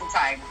give it some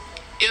time.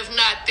 If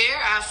not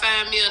there, I'll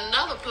find me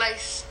another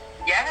place.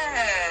 Yeah.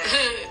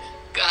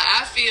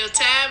 I feel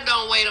time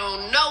don't wait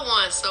on no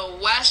one, so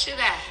why should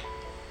I?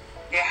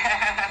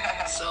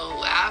 Yeah.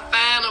 So I'll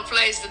find a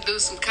place to do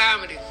some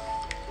comedy.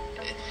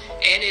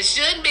 And it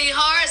shouldn't be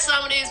hard,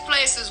 some of these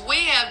places we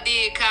have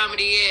did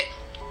comedy at.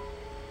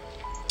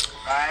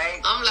 Right.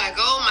 I'm like,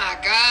 oh my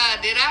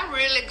God, did I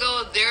really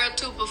go there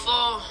to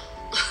perform?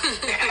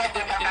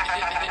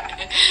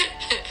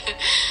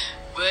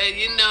 But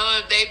you know,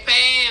 if they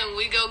paying,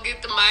 we go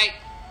get the mic.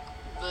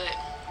 But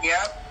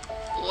yep.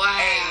 Wow.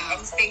 Hey,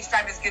 and stage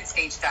time is good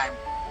stage time.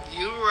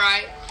 You're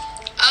right.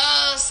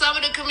 Some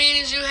of the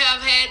comedians you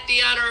have had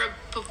the honor of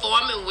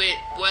performing with,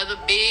 whether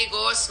big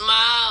or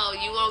small,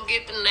 you won't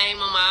get to name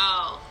them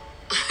all.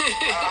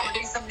 I'm gonna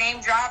do some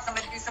name drops. So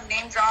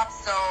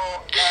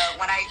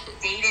when I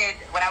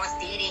was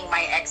dating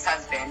my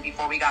ex-husband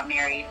before we got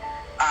married,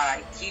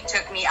 he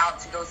took me out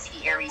to go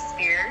see Ari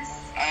Spears,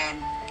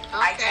 and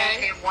I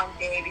told him one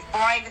day,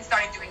 before I even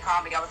started doing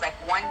comedy, I was like,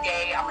 one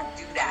day I'm going to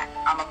do that.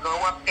 I'm going to go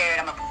up there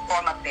and I'm going to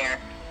perform up there.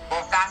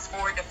 Well, fast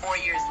forward to 4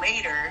 years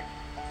later,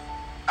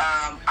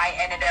 I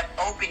ended up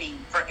opening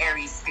for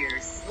Aries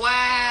Spears.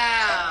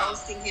 Wow.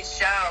 Hosting his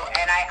show.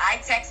 And I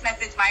text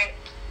messaged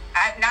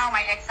now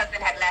my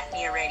ex-husband had left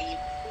me already.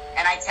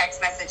 And I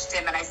text messaged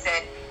him and I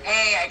said,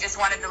 hey, I just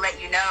wanted to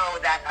let you know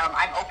that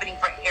I'm opening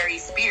for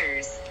Aries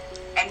Spears.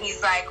 And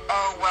he's like,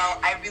 oh, well,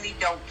 I really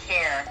don't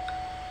care.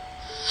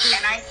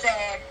 And I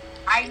said,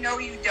 I know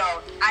you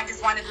don't. I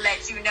just wanted to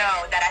let you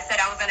know that I said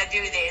I was going to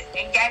do this.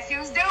 And guess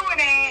who's doing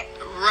it?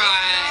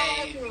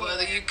 Right.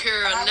 Whether you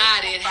care or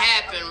not, it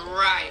happened.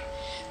 Right.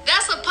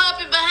 That's a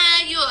puppy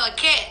behind you or a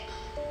cat?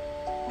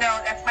 No,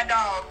 that's my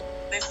dog.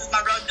 This is my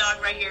road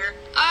dog right here.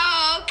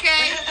 Oh,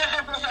 okay.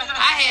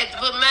 I had to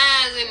put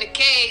mine in the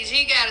cage.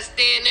 He got to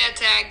stay in there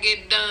till I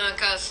get done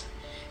because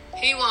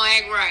he won't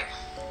act right.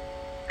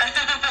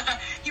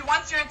 He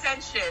wants your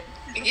attention.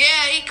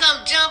 Yeah, he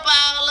come jump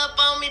all up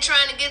on me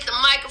trying to get the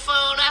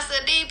microphone. I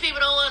said, these people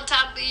don't want to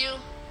talk to you.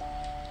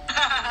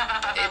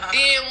 And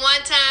then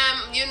one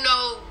time, you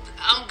know,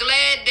 I'm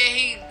glad that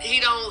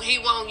he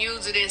won't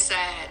use it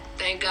inside.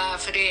 Thank God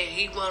for that.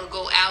 He want to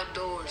go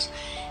outdoors.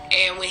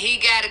 And when he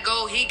got to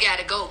go, he got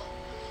to go.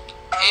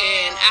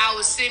 And I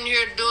was sitting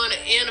here doing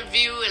an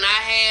interview and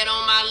I had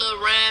on my little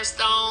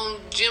rhinestone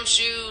gym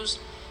shoes.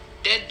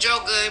 That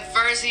joker, at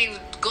first he was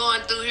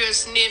going through here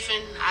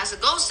sniffing. I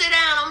said, go sit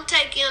down, I'm going to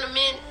take you in a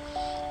minute.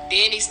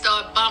 Then he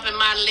started bumping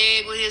my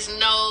leg with his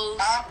nose.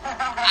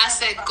 I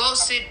said, go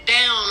sit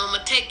down, I'm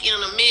going to take you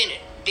in a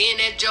minute. Then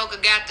that joker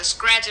got to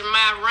scratching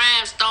my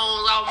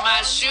rhinestones off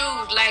my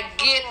shoes like,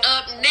 get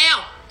up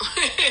now.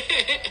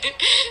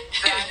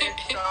 That is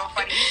so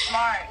funny. He's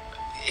smart.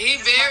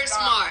 He's very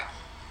smart.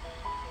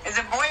 Is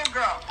it boy or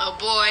girl? A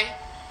boy.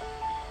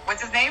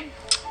 What's his name?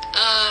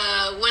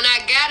 When I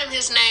got him,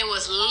 his name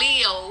was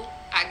Leo.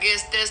 I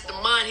guess that's the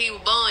month he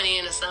was born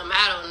in or something.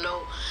 I don't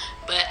know.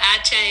 But I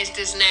changed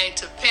his name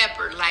to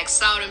Pepper, like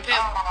salt and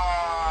pepper.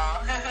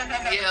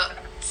 Yeah,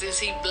 since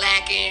he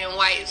black and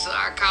white, so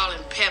I call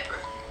him Pepper.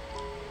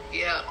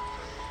 Yeah.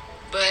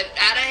 But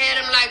I done had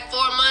him like 4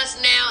 months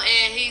now,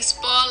 and he's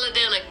spoiler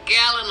than a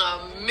gallon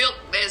of milk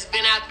that's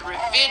been out the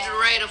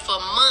refrigerator for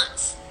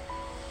months.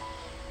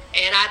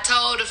 And I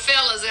told the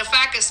fellas, if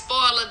I could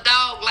spoil a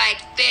dog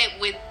like that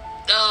with,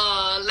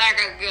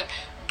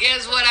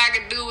 guess what I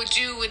could do with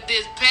you with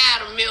this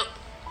powder milk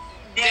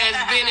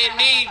that's been in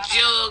these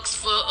jugs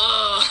for,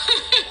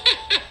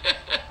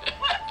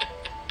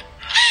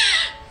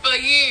 for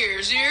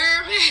years. You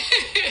hear me?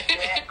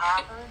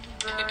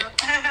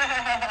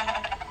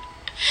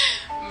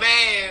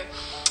 Man,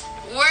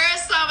 where are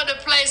some of the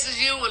places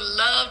you would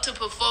love to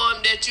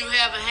perform that you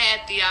haven't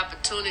had the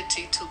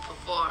opportunity to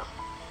perform?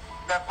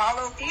 The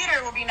Apollo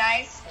Theater would be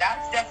nice.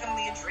 That's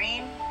definitely a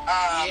dream.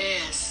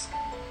 Yes.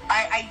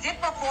 I did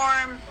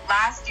perform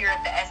last year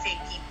at the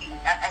SAP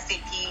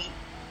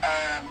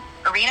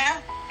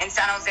Arena in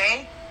San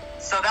Jose.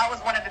 So that was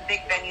one of the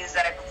big venues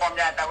that I performed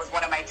at. That was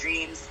one of my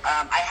dreams.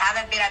 I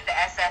haven't been at the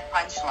SF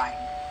Punchline.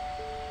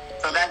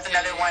 So that's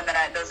another one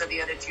those are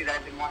the other two that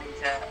I've been wanting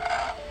to,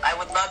 I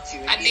would love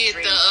to. I did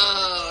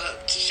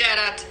shout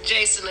out to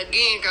Jason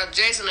again, because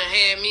Jason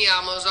had me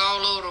almost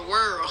all over the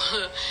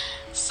world.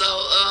 So,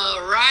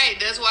 right,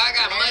 that's why I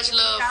got much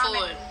love for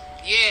him.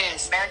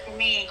 Yes. American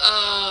Me.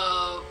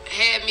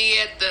 Had me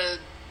at the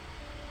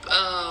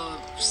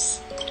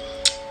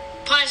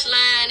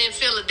Punchline in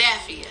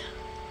Philadelphia.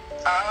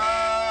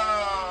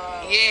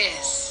 Oh.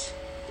 Yes.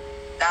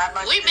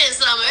 We've been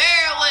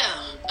somewhere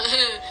well.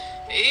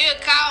 He'll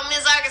call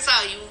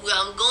Msarkansas.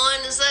 I'm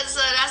going to such and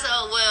such. I said,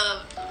 oh,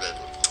 well,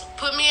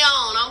 put me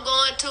on. I'm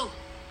going too.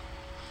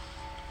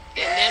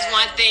 And that's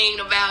one thing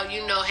about,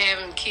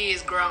 having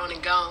kids grown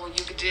and gone.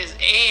 You could just,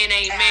 and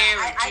ain't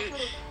married.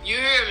 You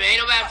hear me?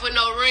 Ain't nobody put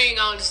no ring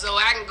on it, so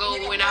I can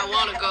go when I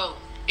want to go.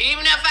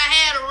 Even if I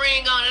had a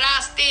ring on it,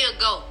 I'll still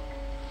go.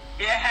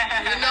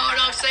 Yeah. You know what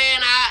I'm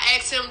saying? I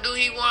asked him, do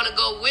he want to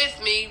go with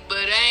me?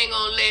 But I ain't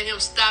going to let him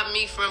stop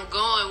me from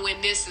going when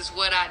this is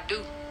what I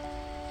do.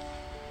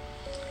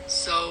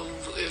 So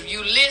if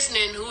you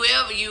listening,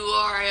 whoever you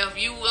are, if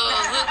you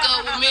hook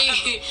up with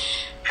me,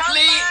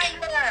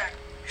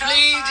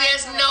 please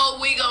just know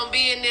we going to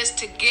be in this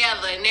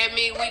together. And that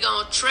means we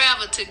going to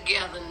travel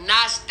together,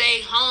 not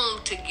stay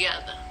home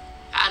together.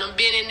 I done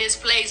been in this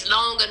place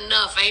long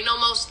enough. Ain't no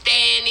more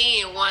staying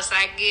in once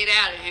I get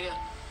out of here.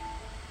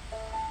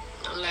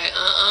 I'm like,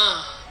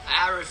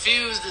 I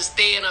refuse to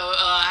stay in a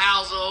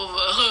house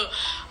over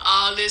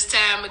all this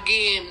time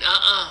again.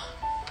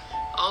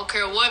 I don't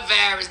care what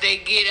virus they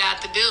get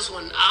after this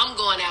one. I'm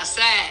going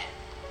outside.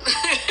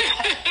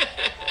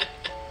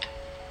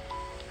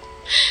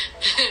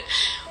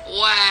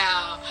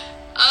 Wow.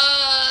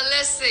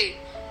 Let's see.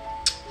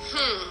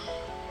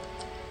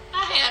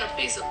 I had a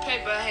piece of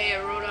paper I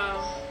had wrote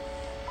on.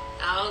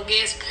 I don't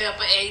guess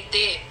Pepper ate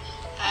that.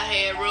 I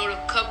had wrote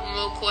a couple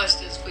more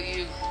questions for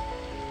you.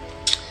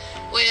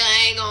 Well,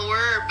 I ain't gonna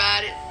worry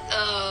about it.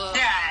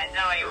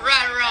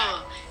 Right or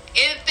wrong.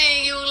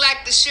 Anything you would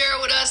like to share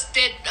with us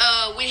that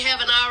we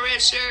haven't already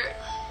shared?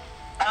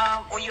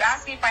 Well, you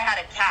asked me if I had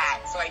a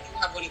cat, so I do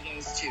have one of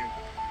those too.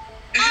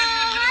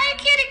 Hi,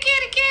 kitty,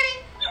 kitty, kitty.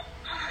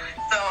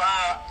 So,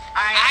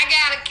 I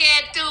got a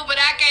cat too, but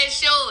I can't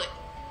show it.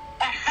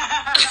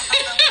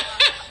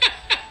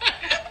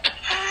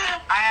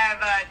 I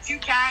have 2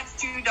 cats,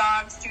 2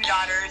 dogs, 2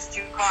 daughters,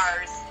 2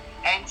 cars,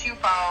 and 2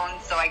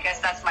 phones. So I guess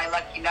that's my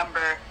lucky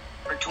number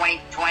for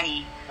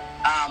 2020.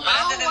 But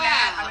other than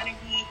that, I'm going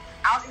to be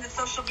out in the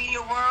social media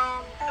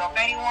world. So if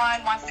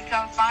anyone wants to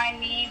come find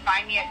me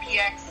at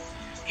PX.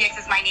 PX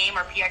is my name,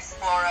 or PX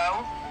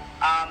Floro.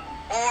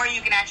 Or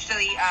you can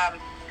actually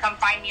come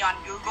find me on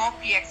Google,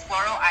 PX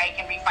Floro. I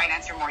can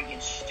refinance your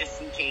mortgage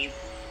just in case.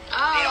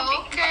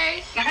 Oh,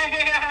 okay.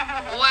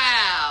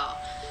 Wow.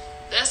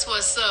 That's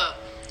what's up.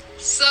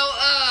 So,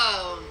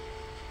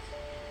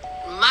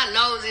 my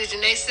nose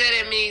itching. They said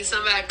it means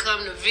somebody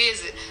come to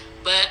visit,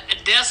 but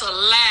that's a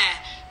lie.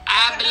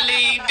 I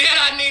believe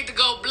that I need to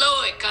go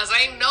blow it, because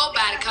ain't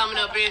nobody coming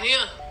up in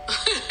here.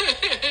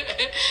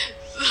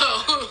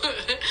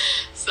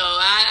 So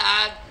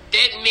I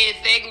that myth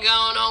they can go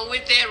on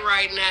with that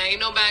right now. Ain't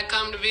nobody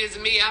come to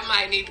visit me. I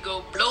might need to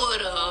go blow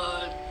it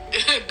or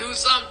do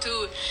something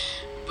to it.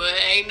 But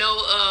ain't no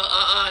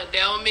that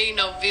don't mean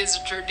no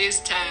visitor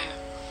this time.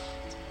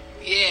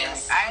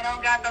 Yes. I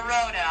don't got the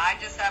Rona. I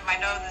just have my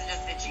nose is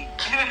just itchy.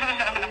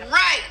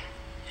 Right.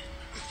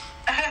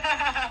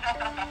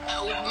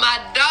 My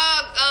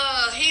dog,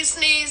 he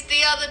sneezed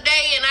the other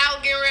day, and I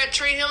was getting ready to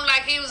treat him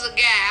like he was a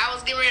guy. I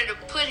was getting ready to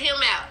put him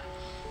out.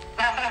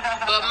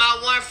 But my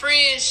one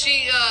friend,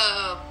 she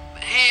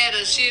had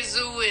a Shih Tzu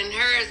and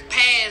hers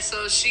passed,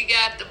 so she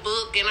got the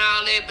book and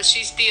all that, but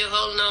she's still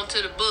holding on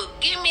to the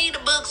book. Give me the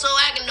book so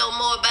I can know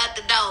more about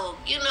the dog,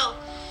 you know.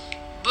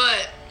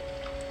 But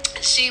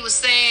she was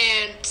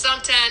saying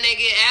sometimes they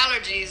get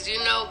allergies,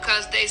 you know,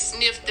 because they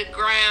sniff the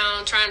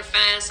ground trying to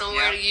find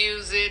somewhere to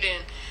use it.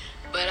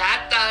 But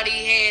I thought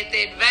he had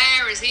that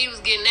virus. He was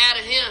getting out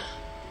of here.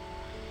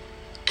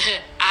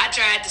 I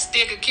tried to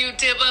stick a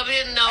Q-tip up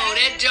his nose.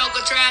 That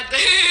joker tried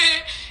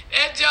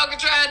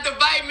to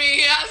bite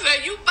me. I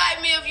said, you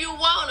bite me if you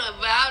want to.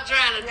 But I was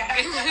trying to...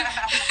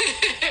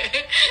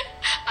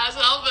 I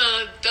said, I'm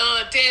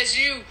going to test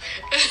you.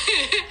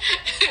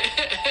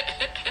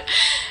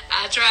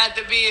 I tried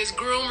to be his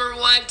groomer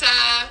one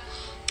time.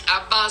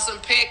 I bought some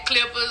pet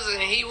clippers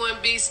and he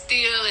wouldn't be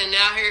still. And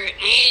I heard,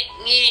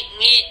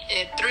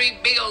 and 3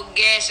 big old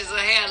gashes of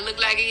hair.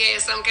 Looked like he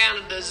had some kind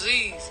of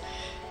disease.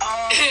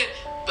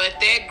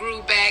 But that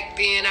grew back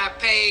then. I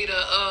paid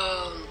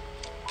a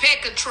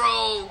pet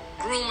control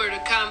groomer to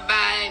come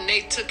by, and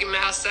they took him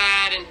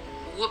outside and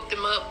whooped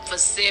him up for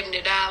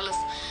 $70.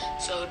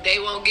 So they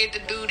won't get to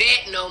do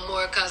that no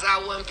more because I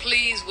wasn't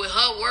pleased with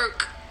her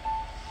work.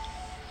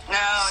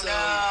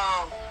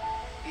 No.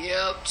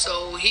 Yep,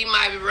 so he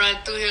might be running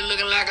through here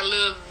looking like a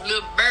little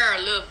bear, a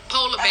little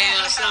polar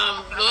bear or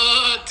something,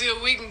 till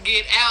we can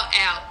get out.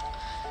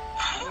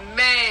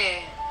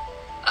 Man.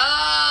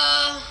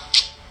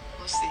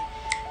 Let's see.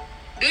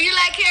 Do you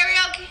like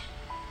karaoke?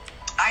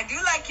 I do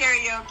like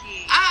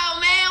karaoke. Oh,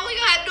 man, we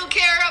gonna have to do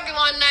karaoke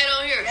one night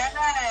on here.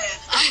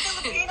 Yes. I'm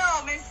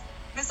Filipino,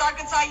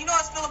 Msarkansas. You know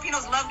us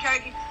Filipinos love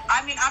karaoke.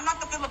 I mean, I'm not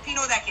the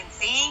Filipino that can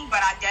sing,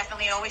 but I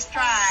definitely always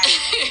try.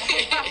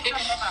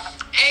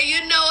 And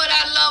you know what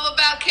I love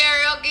about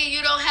karaoke?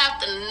 You don't have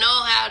to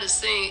know how to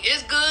sing.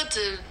 It's good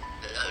to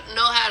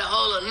know how to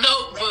hold a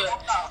note, but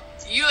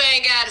you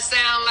ain't got to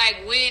sound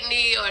like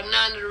Whitney or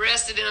none of the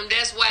rest of them.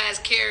 That's why it's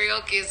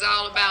karaoke is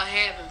all about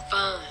having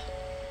fun.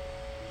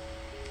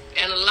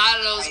 And a lot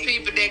of those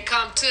people that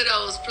come to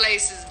those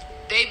places,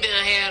 they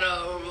been had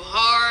a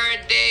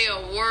hard day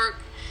of work.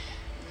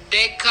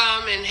 They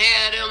come and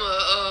have them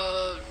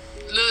a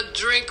little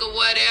drink or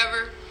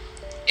whatever.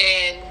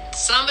 And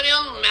some of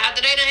them,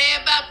 after they done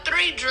had about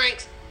 3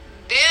 drinks,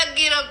 they'll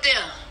get up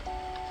there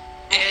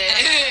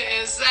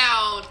and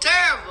sound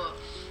terrible.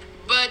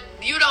 But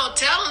you don't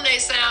tell them they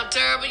sound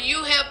terrible.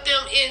 You help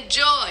them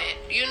enjoy it.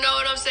 You know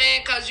what I'm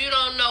saying? Because you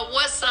don't know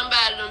what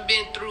somebody done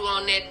been through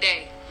on that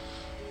day.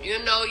 You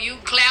know, you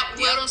clap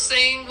with them,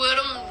 sing with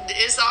them.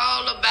 It's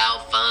all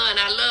about fun.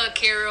 I love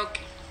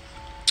karaoke.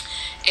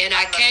 And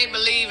I can't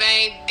believe I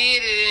ain't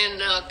did it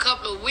in a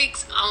couple of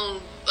weeks on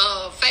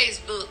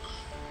Facebook.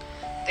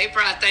 They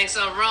probably think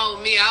something wrong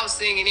with me. I was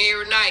singing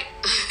every night.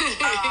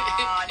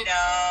 Oh,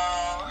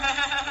 no.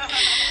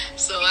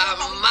 So I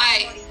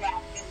might...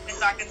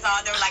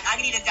 Msarkansas, they were like, I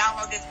need to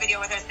download this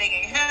video with her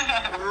singing.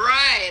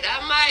 Right.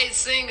 I might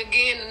sing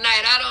again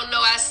tonight. I don't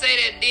know. I say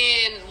that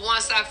then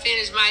once I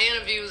finish my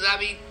interviews, I'll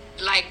be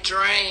like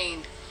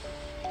drained.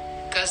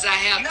 Because I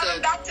have to...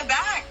 You back to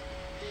back.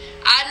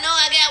 I know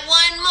I got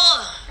one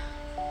more.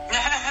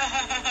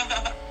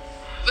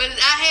 But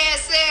I had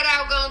said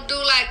I was going to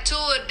do like 2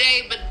 a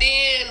day, but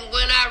then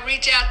when I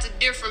reach out to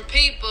different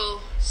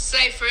people,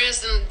 say for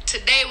instance,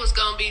 today was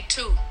going to be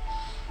 2.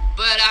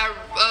 But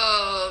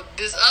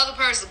this other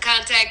person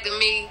contacted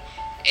me,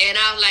 and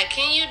I was like,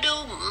 can you do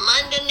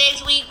Monday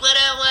next week,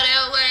 whatever.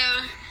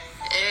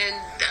 And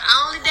the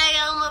only day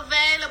I'm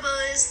available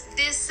is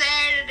this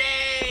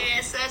Saturday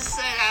at such.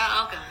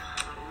 Okay,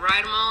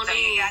 write them on so in.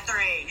 You got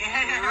 3.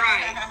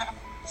 Right.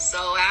 So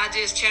I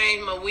just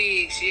changed my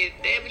wig. Shit,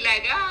 they be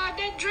like,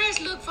 that dress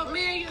look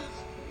familiar.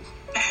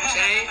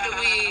 Change the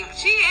wig.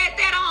 She had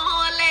that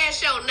on her last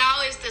show.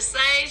 No, it's the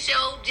same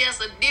show, just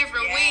a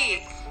different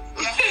wig.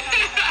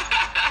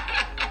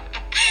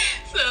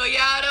 So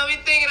y'all don't be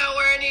thinking I'm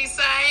wearing these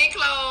same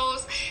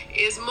clothes.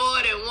 It's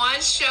more than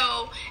one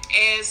show.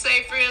 And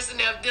say, for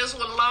instance, if this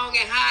one long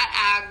and hot,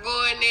 I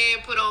go in there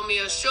and put on me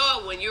a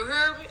short one. You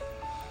heard me?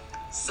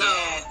 So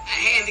I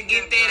had to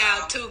get that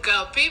out too,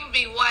 because people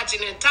be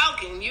watching and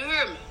talking. You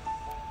hear me?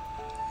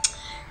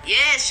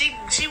 Yeah, she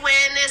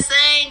wearing that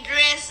same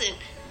dress and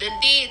done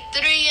did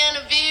 3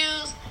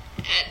 interviews.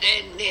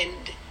 And then,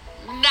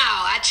 no,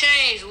 I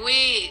changed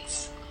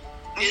wigs.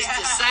 It's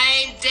the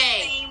same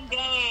day. Same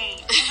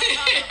day.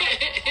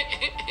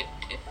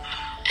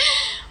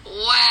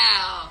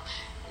 Wow.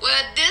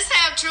 Well, this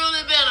have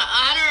truly been an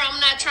honor. I'm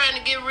not trying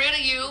to get rid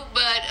of you,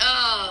 but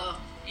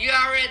you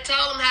already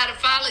told them how to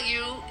follow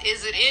you.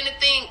 Is it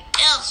anything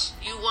else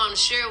you want to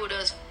share with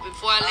us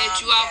before I let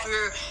you off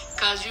here?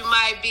 Because you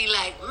might be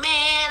like,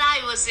 man,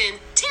 I was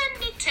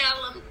intending to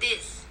tell them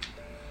this.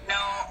 No,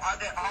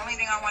 the only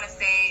thing I want to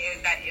say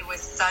is that it was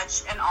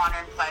such an honor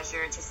and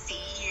pleasure to see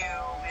you,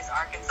 Miss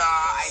Arkansas.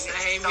 I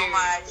miss you so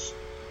much.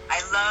 I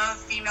love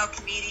female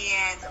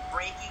comedians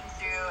breaking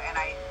through, and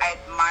I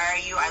admire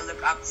you. I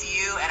look up to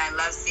you, and I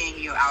love seeing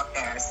you out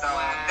there. So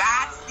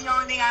that's the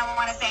only thing I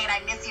want to say, and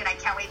I miss you, and I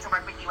can't wait to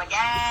work with you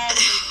again.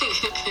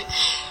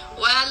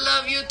 Well, I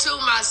love you too,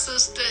 my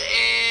sister,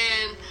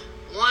 and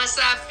once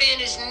I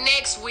finish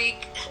next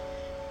week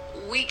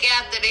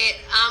after that,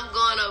 I'm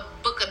gonna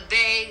book a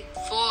day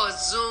for a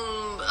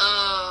Zoom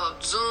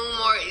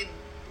or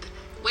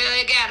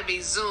it gotta be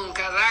Zoom,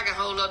 because I can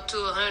hold up to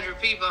 100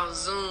 people on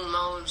Zoom.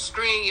 On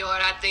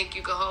StreamYard, I think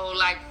you can hold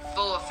like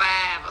 4 or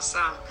 5 or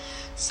something.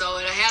 So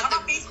it'll have How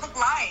about Facebook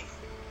Live?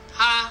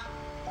 Huh?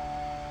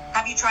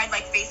 Have you tried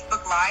like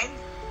Facebook Live?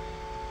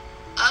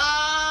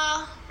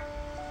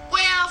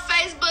 Well,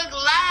 Facebook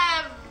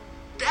Live,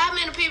 how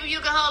many people you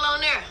can hold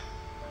on there?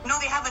 No,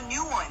 they have a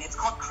new one. It's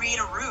called Create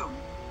a Room.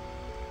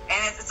 And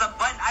it's a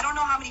button. I don't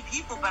know how many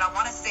people, but I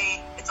want to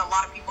say it's a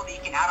lot of people that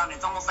you can add on.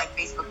 It's almost like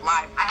Facebook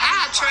Live.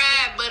 I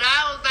tried, but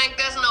I don't think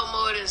that's no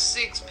more than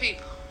 6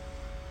 people.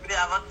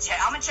 Yeah, I'm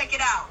going to check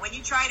it out. When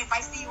you try it, if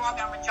I see you on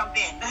there, I'm going to jump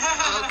in.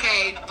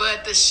 Okay,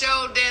 but the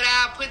show that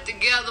I put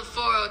together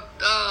for,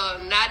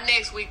 not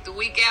next week, the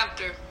week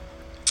after,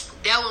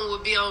 that one will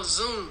be on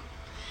Zoom.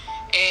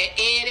 And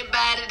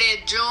anybody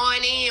that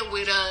join in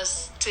with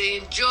us to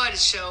enjoy the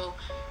show,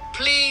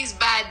 please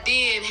by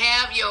then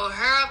have your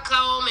hair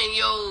comb and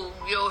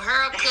your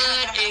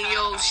haircut and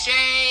your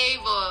shave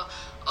or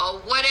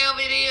whatever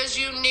it is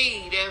you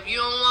need. If you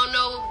don't want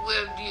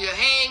your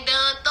hair ain't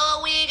done, throw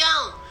a wig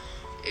on.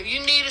 If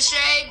you need a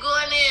shave, go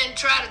in there and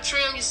try to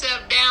trim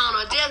yourself down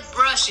or just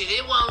brush it.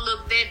 It won't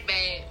look that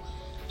bad.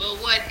 But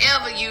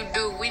whatever you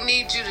do, we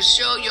need you to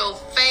show your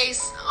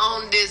face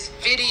on this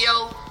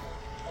video.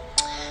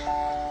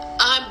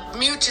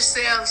 Unmute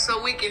yourself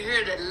so we can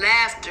hear the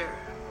laughter.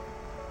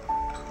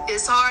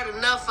 It's hard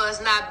enough for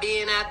us not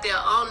being out there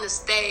on the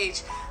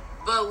stage,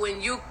 but when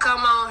you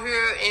come on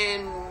here,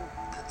 and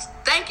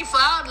thank you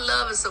for all the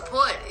love and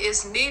support.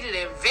 It's needed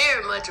and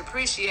very much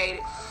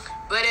appreciated.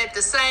 But at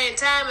the same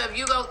time, if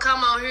you're going to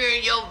come on here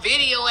and your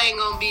video ain't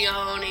going to be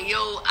on and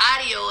your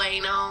audio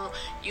ain't on,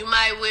 you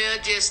might well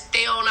just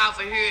stay on off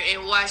of here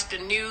and watch the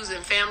news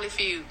and Family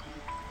Feud.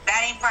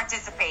 That ain't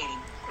participating.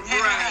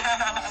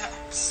 Right.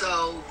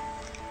 So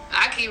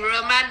I keep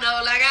rubbing my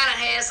nose like I done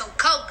had some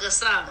Coke or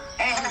something.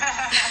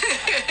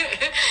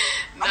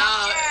 No,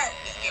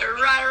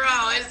 right or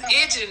wrong.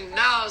 It's itching.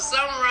 No,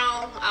 something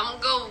wrong. I'm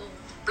going to go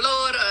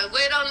blow it up.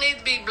 Well, it don't need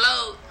to be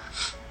blowed.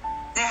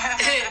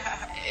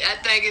 I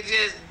think it's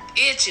just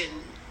itching.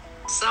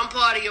 Some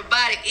part of your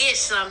body itch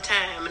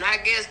sometime, and I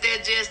guess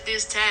that's just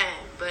this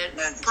time. But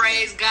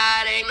praise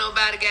God, ain't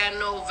nobody got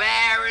no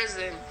virus,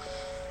 and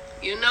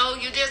you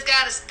just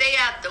got to stay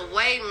out the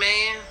way,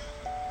 man.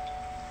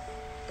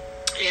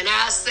 And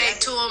I say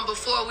to them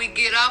before we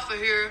get off of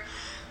here,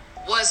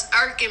 what's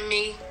irking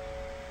me,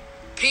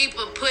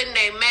 people putting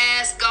their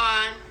mask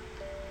on,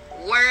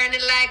 wearing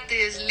it like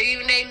this,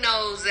 leaving their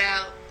nose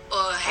out,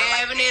 or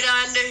having it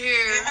under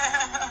here,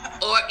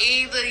 or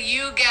either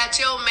you got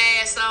your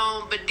mask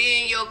on, but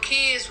then your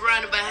kids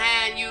running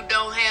behind you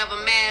don't have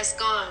a mask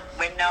on.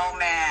 With no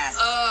mask.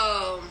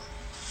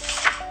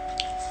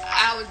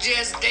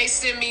 They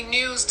sent me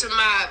news to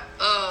my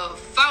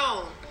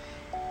phone,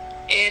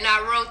 and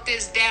I wrote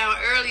this down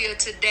earlier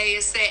today.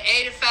 It said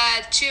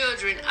 85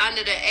 children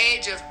under the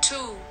age of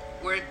 2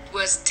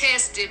 was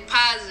tested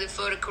positive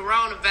for the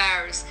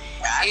coronavirus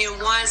in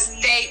one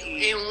state,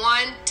 in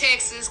one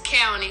Texas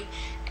county,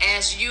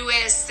 as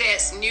U.S.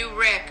 sets new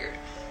record.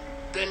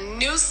 The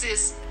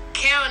Nueces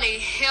County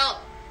Health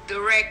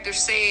Director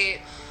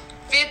said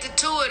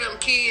 52 of them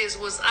kids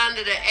was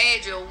under the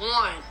age of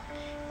 1,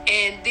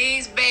 and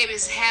these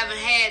babies haven't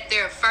had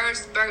their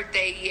first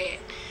birthday yet.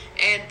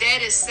 And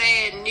that is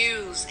sad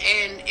news,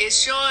 and it's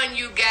showing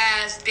you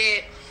guys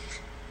that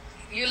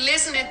you're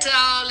listening to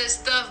all this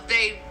stuff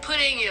they put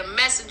in in your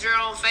messenger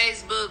on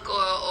Facebook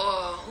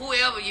or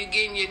whoever you're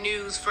getting your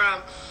news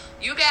from,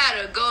 you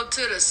gotta go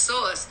to the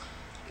source.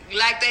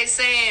 Like they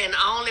saying,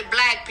 only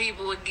black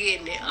people were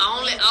getting it.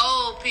 Only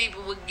old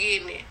people were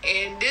getting it.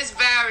 And this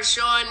virus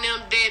showing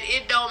them that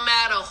it don't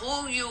matter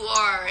who you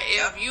are.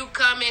 If you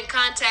come in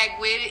contact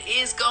with it,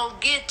 it's gonna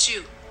get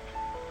you.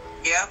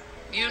 Yep.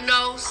 You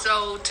know,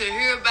 so to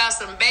hear about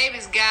some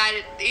babies got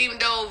it, even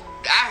though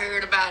I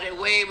heard about it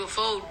way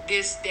before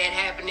that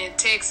happened in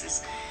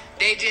Texas,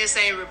 they just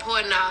ain't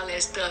reporting all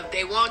that stuff.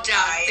 They want y'all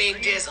to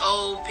think just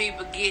old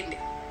people getting it.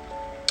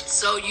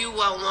 So you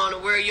won't want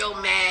to wear your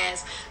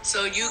mask,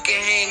 so you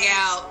can hang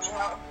out.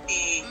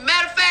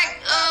 Matter of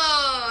fact,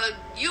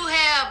 you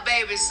have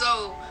babies,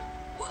 so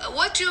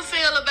what you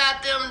feel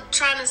about them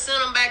trying to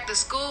send them back to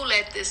school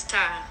at this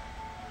time?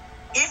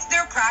 If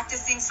they're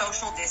practicing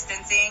social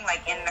distancing,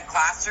 like in the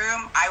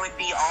classroom, I would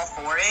be all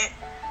for it.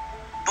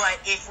 But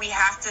if we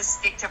have to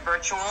stick to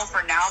virtual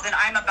for now, then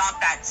I'm about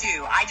that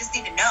too. I just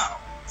need to know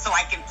so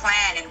I can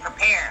plan and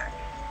prepare.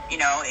 You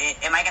know,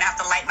 am I going to have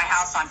to light my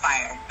house on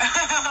fire?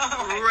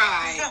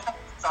 Right.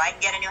 So I can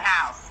get a new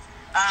house.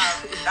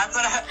 That's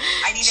what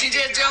I need to She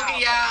just joking,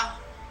 y'all.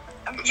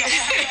 Yeah.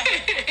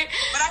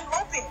 But I'm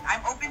open.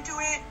 I'm open to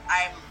it.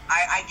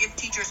 I give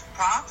teachers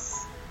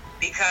props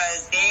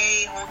because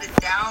they hold it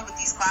down with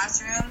these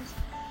classrooms.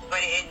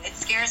 But it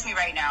scares me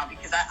right now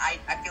because I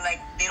feel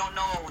like they don't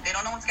know what's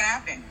going to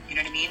happen. You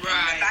know what I mean? Right.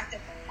 And the fact that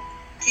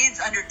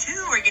kids under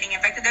 2 are getting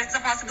infected, there's a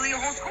possibility a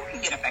whole school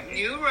can get affected.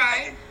 You're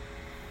right.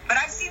 But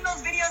I've seen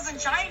those videos in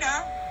China.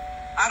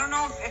 I don't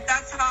know if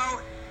that's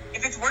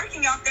if it's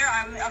working out there.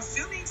 I'm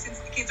assuming since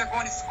the kids are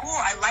going to school,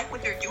 I like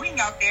what they're doing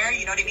out there.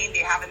 You know what I mean? They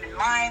have them in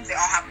lines. They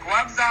all have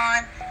gloves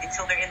on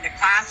until they're in the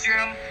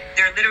classroom.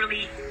 They're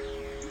literally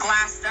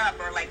glassed up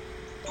or like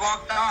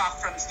blocked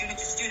off from student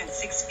to student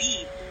 6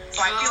 feet.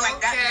 So I feel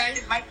like that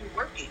method might be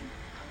working,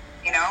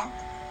 you know?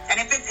 And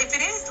if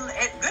it is,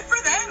 good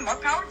for them. More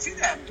power to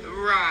them.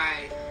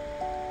 Right.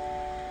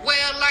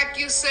 Well, like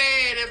you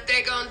said, if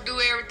they're going to do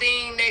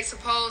everything they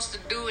supposed to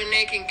do and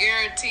they can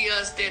guarantee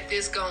us that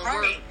this going to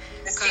work.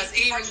 Because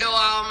even though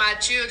all my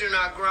children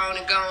are grown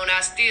and gone, I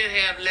still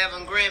have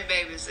 11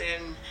 grandbabies.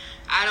 And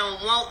I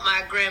don't want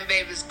my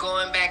grandbabies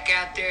going back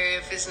out there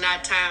if it's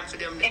not time for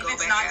them to go back out. If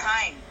it's not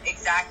time.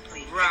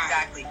 Exactly. Right.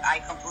 Exactly. I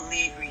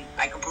completely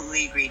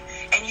agree.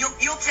 And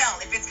you'll tell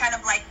if it's kind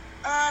of like,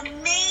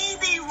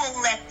 maybe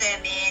we'll let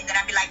them in. Then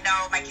I'd be like,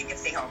 no, my kid can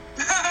stay home.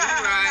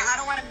 Right. I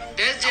don't want to.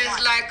 That's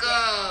just like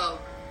I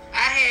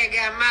had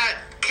got my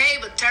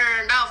cable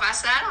turned off. I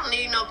said I don't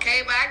need no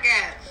cable. I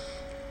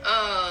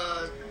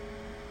got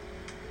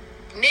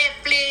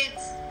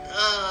Netflix,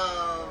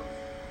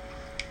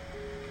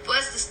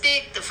 what's the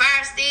stick, the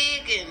Fire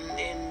Stick, and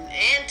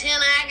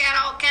antenna. I got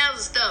all kinds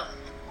of stuff.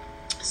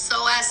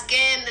 So I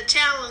scanned the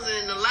channels,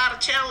 and a lot of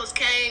channels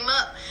came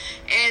up.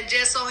 And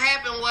just so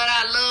happened what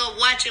I love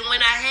watching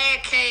when I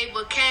had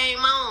cable came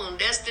on.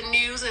 That's the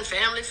news and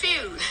Family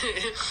Feud.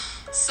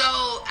 So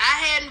I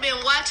hadn't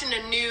been watching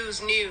the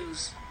news,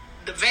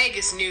 the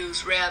Vegas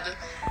news rather.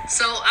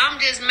 So I'm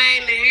just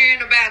mainly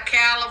hearing about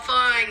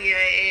California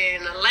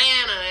and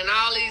Atlanta and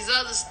all these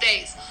other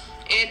states.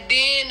 And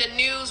then the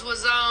news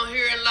was on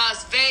here in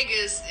Las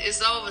Vegas.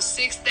 It's over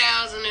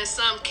 6,000 in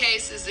some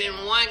cases in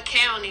one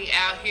county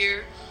out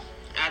here.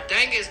 I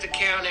think it's the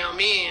county I'm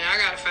in. I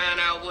gotta find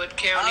out what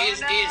county is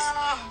this.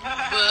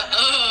 But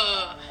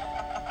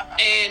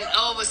and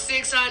over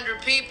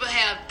 600 people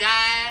have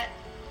died.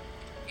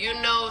 You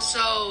know,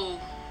 so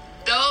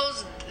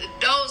those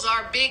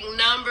are big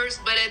numbers,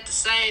 but at the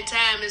same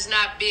time, it's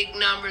not big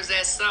numbers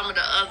as some of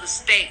the other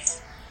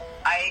states.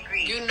 I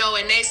agree. You know,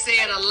 and they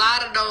said a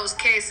lot of those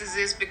cases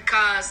is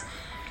because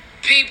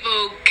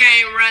people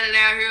came running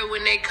out here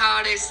when they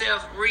called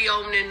themselves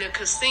reopening the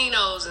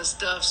casinos and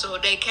stuff. So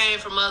they came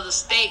from other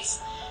states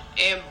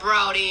and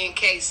brought in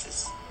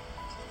cases.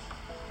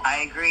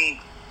 I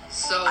agree.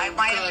 So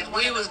because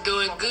we was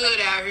doing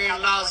good out here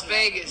in Las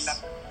Vegas.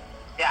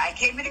 Yeah, I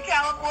came into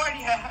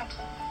California.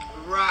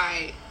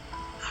 Right.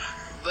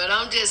 But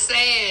I'm just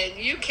saying,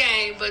 you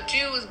came, but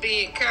you was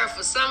being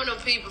careful. Some of them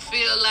people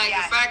feel like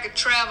if I could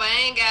travel,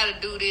 I ain't got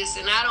to do this,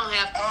 and I don't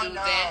have to do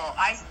that.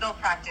 I still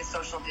practice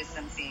social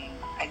distancing.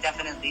 I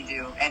definitely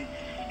do. And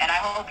I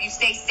hope you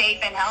stay safe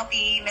and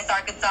healthy, Miss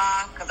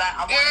Arkansas.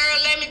 Girl,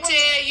 let me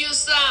tell you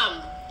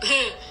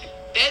something.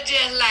 That's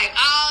just like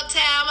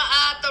all-time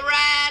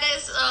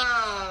arthritis,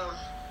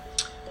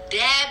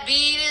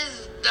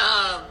 diabetes,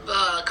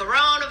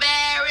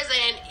 coronavirus,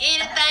 and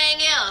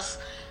anything else.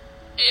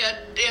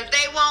 If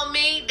they want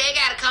me, they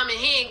got to come in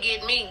here and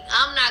get me.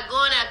 I'm not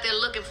going out there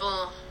looking for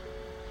them.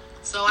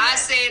 So I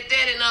said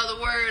that in other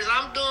words.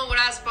 I'm doing what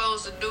I'm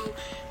supposed to do.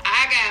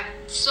 I got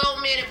so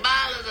many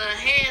bottles of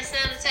hand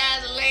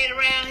sanitizer laid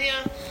around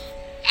here.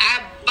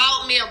 I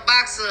bought me a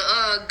box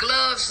of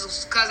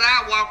gloves because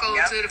I walk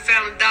over to the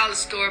Family Dollar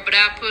store, but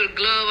I put a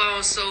glove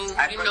on so,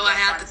 I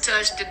have to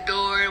touch the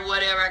door and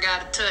whatever I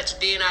got to touch.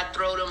 Then I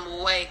throw them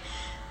away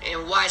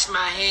and wash my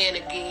hand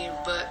again.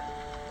 But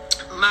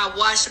my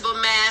washable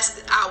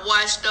mask, I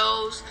wash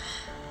those.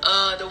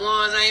 The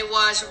ones ain't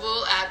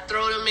washable, I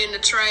throw them in the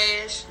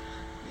trash.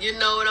 You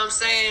know what I'm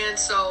saying?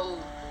 So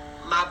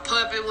my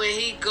puppy, when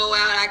he go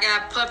out, I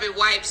got puppy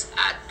wipes.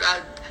 I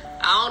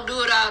don't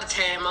do it all the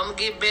time. I'm gonna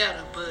get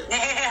better, but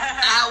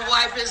I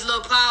wipe his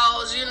little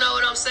paws. You know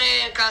what I'm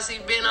saying? Cause he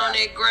been on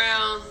that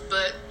ground.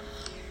 But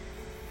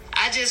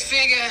I just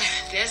figure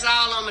that's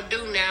all I'm gonna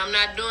do now. I'm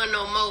not doing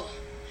no more.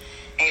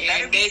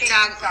 And they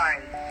talk.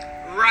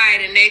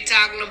 Right, and they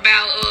talking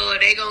about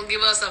they gonna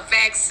give us a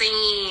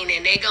vaccine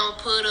and they gonna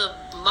put a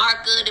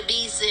mark of the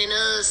beast in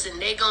us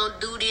and they gonna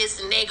do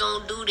this and they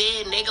gonna do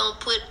that and they gonna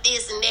put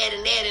this and that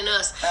in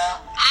us.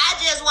 I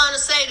just want to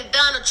say to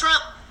Donald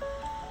Trump,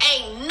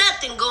 ain't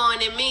nothing going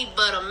in me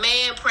but a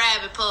man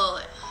private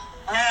part.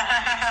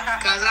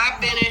 Cause I've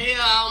been in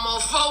here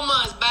almost 4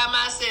 months by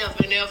myself,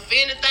 and if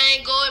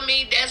anything go in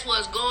me, that's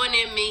what's going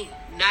in me.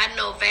 Not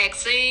no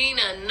vaccine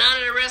or none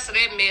of the rest of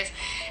that mess.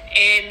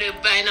 And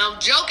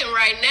I'm joking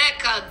right now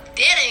because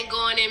that ain't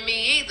going in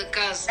me either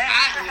because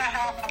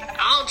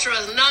I don't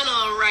trust none of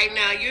them right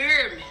now. You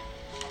hear me?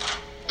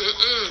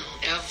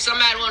 If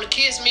somebody want to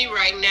kiss me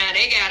right now,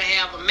 they got to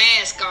have a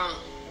mask on.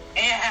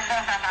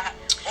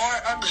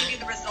 or give you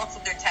the results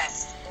of their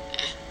test.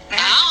 I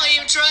don't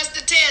even trust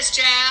the test,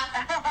 child.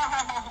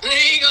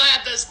 He gonna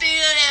have to still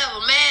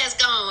have a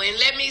mask on and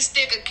let me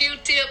stick a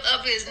Q-tip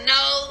up his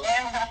nose,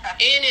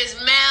 in his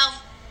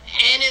mouth,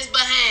 and his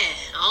behind.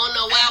 I don't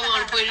know why I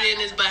want to put it in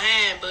his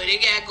behind, but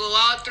it got to go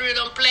all three of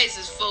them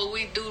places before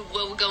we do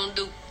what we're going to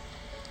do.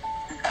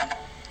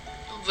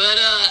 But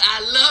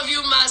I love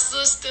you, my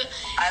sister.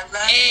 I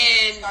love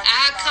you. And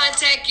I'll God.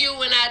 contact you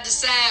when I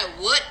decide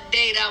what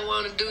date I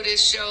want to do this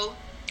show.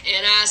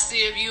 And I'll see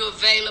if you're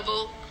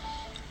available.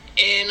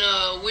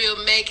 And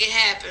we'll make it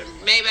happen.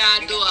 Maybe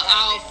I'll do an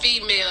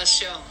all-female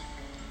show.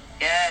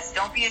 Yes,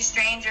 don't be a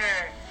stranger.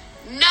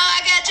 No,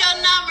 I got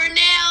your number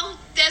now.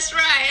 That's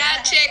right.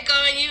 I'll check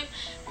on you.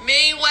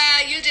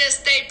 Meanwhile, you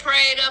just stay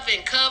prayed up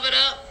and covered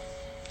up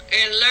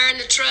and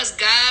learn to trust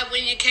God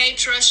when you can't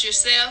trust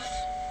yourself.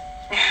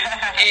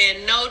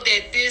 And know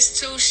that this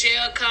too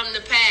shall come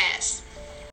to pass.